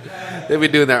 They'll be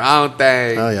doing their own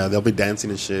thing. Oh yeah, they'll be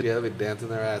dancing and shit. Yeah, they'll be dancing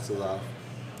their asses off.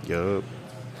 Yup.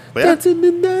 Dancing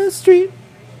in the street.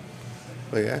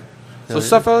 But yeah. So,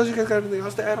 stuff, fellas, you guys got anything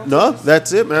else to add on? No,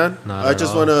 that's it, man. I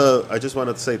just want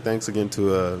to say thanks again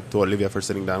to Olivia for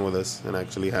sitting down with us and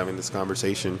actually having this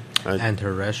conversation. And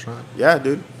her restaurant. Yeah,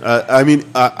 dude. I mean,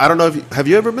 I don't know if have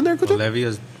you ever been there,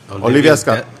 Kucho? Olivia's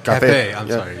Cafe. I'm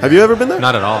sorry. Have you ever been there?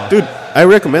 Not at all, dude. I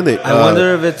recommend it. I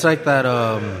wonder if it's like that.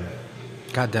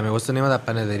 God damn it! What's the name of that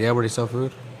panaderia where they sell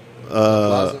food?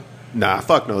 Nah,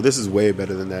 fuck no. This is way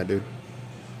better than that, dude.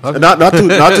 Okay. Not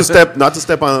to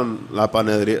step on La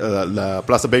Panaderia, La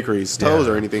Plaza Bakery's toes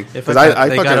or anything. Because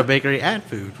they got a bakery and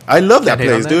food. I love that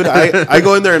place, dude. I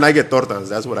go in there and I get tortas.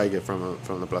 That's what I get from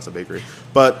the Plaza Bakery.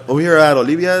 But over here at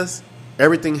Olivia's,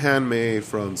 everything handmade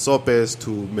from sopes to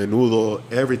menudo,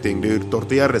 everything, dude.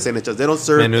 Tortillas recién hechas. They don't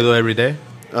serve menudo every day.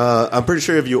 I'm pretty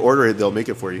sure if you order it, they'll make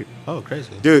it for you. Oh,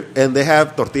 crazy, dude! And they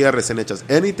have tortillas recién hechas.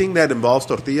 Anything that involves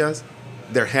tortillas,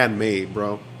 they're handmade,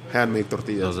 bro. Handmade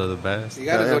tortillas. Those are the best. You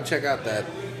gotta go check out that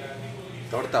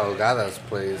Torta Ahogadas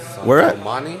place. Where at?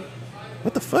 Delmani.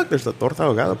 What the fuck? There's a Torta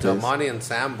Ahogada place. Delmani and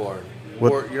Sanborn.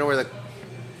 What? You know where the...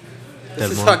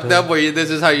 This is fucked up where this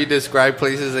is how you describe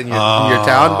places in your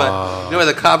town, but you know where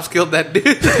the cops killed that dude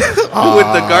with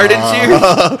the garden shears?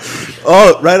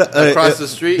 Right. Across the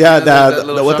street? Yeah, you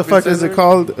know, what the fuck is it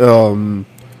called?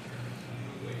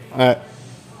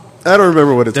 I don't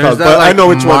remember what it's called, but I know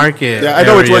which one. Yeah, I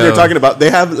know which one you're talking about.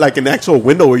 They have like an actual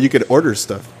window where you could order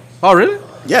stuff. Oh, really?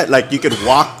 Yeah, like you could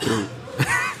walk through.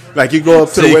 Like you go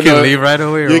up to the window. You can leave right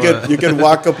away. You can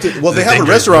walk up to. Well, they have a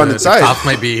restaurant inside. The cops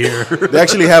might be here. They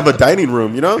actually have a dining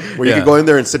room, you know, where you can go in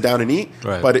there and sit down and eat.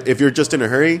 Right. But if you're just in a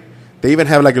hurry, they even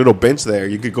have like a little bench there.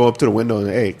 You could go up to the window and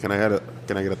hey, can I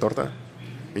get a torta?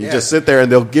 And you just sit there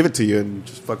and they'll give it to you and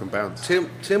just fucking bounce.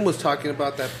 Tim was talking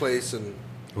about that place and.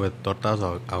 With tortas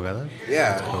ahogadas?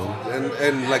 Yeah, cool.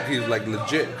 and like he's like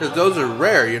legit because those are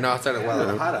rare, you know, outside of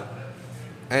Guadalajara.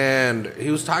 And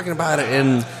he was talking about it,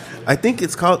 and I think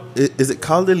it's called. Is it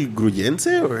called El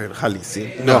Gruyense or El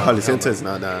Jalisciense? No, Jalisciense is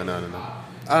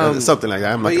no. Something like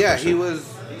that. But yeah, he was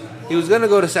gonna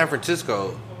go to San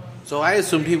Francisco, so I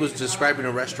assumed he was describing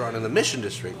a restaurant in the Mission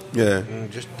District. Yeah,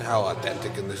 and just how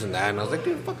authentic and this and that. And I was like,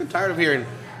 dude, I'm fucking tired of hearing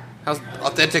how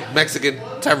authentic Mexican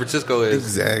San Francisco is.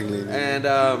 Exactly. And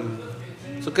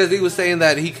so because he was saying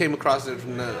that he came across it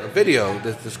from a video.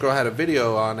 This girl had a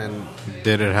video on, and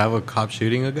did it have a cop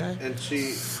shooting a guy? And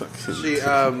she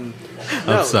I'm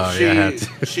sorry, I had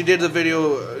to. She did the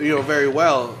video, you know, very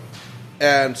well.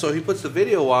 And so he puts the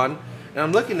video on, and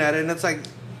I'm looking at it, and it's like,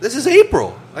 this is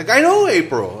April. Like, I know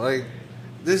April. Like,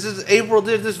 this is April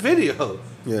did this video.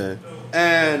 Yeah.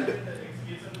 And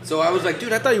so I was like,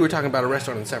 dude, I thought you were talking about a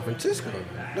restaurant in San Francisco.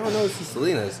 No, this is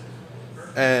Salinas.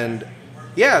 And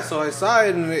yeah, so I saw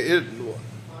it, and it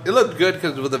looked good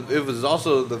because it was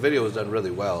also, the video was done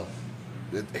really well.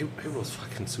 April's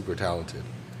fucking super talented.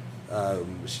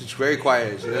 She's very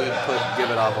quiet. She doesn't give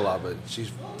it off a lot, but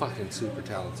she's fucking super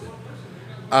talented.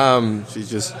 She's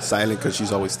just silent because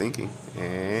she's always thinking.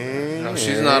 No,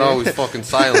 she's not always fucking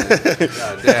silent.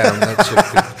 God damn,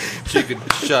 that she could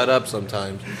shut up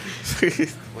sometimes.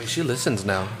 Wait, she listens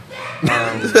now.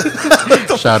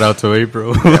 Shout out to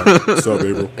April. What's up,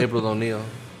 April? April O'Neil.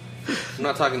 I'm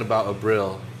not talking about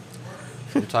Abril.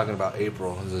 I'm talking about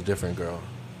April. It's a different girl.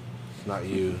 It's not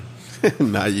you.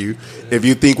 Not you. If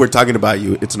you think we're talking about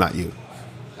you, it's not you.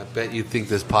 I bet you think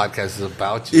this podcast is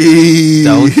about you.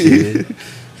 Don't you?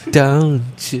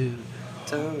 Don't you?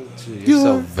 Don't you? You're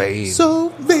so vain. So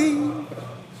vain.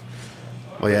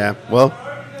 Well, yeah. Well.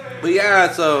 But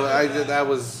yeah, so that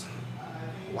was...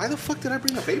 Why the fuck did I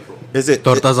bring up April? Is it...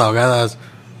 Tortas ahogadas.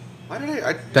 Why did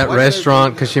I... That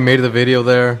restaurant, because she made the video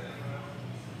there.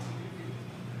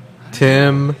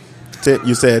 Tim.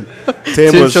 you said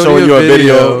Tim was showing you a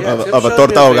video of a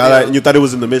torta ahogada, and you thought it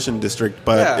was in the Mission District,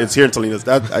 but it's here in Salinas.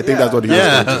 I think that's what he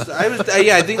was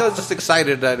saying. I think I was just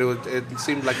excited that it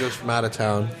seemed like it was from out of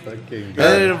town. And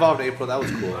it involved April. That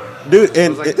was cool. Dude,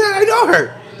 and I know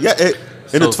her. Yeah,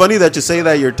 and it's funny that you say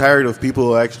that you're tired of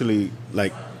people actually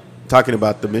like talking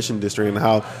about the Mission District and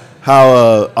how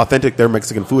authentic their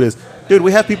Mexican food is. Dude,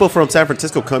 we have people from San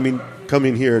Francisco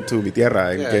coming here to Mi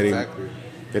Tierra and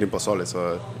getting pozole,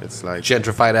 so it's like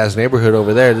gentrified ass neighborhood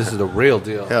over there. This is the real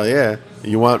deal. Hell yeah!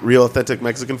 You want real authentic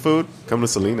Mexican food? Come to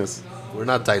Salinas. We're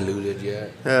not diluted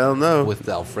yet. Hell no. With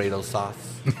the Alfredo sauce.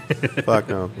 Fuck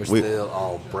no. We're still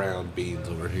all brown beans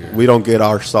over here. We don't get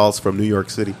our sauce from New York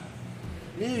City.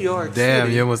 New York Damn,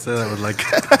 City. you almost said that with like...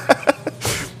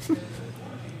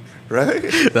 Right?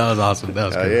 That was awesome. That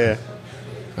was good. Yeah.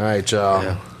 All right, y'all.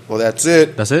 Yeah. Well, that's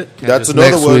it. That's it? That's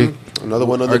another one. Week, another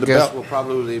one under our the guest belt. will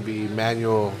probably be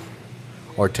Manuel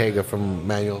Ortega from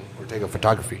Manuel Ortega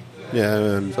Photography. Yeah.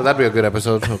 And so that'd be a good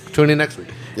episode. So tune in next week.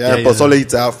 Yeah, Pozole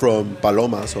eats out from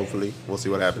Palomas, hopefully. We'll see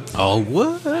what happens. Oh,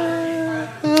 what?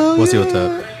 We'll see what's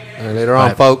up. Later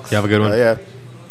on, folks. You have a good one. Yeah.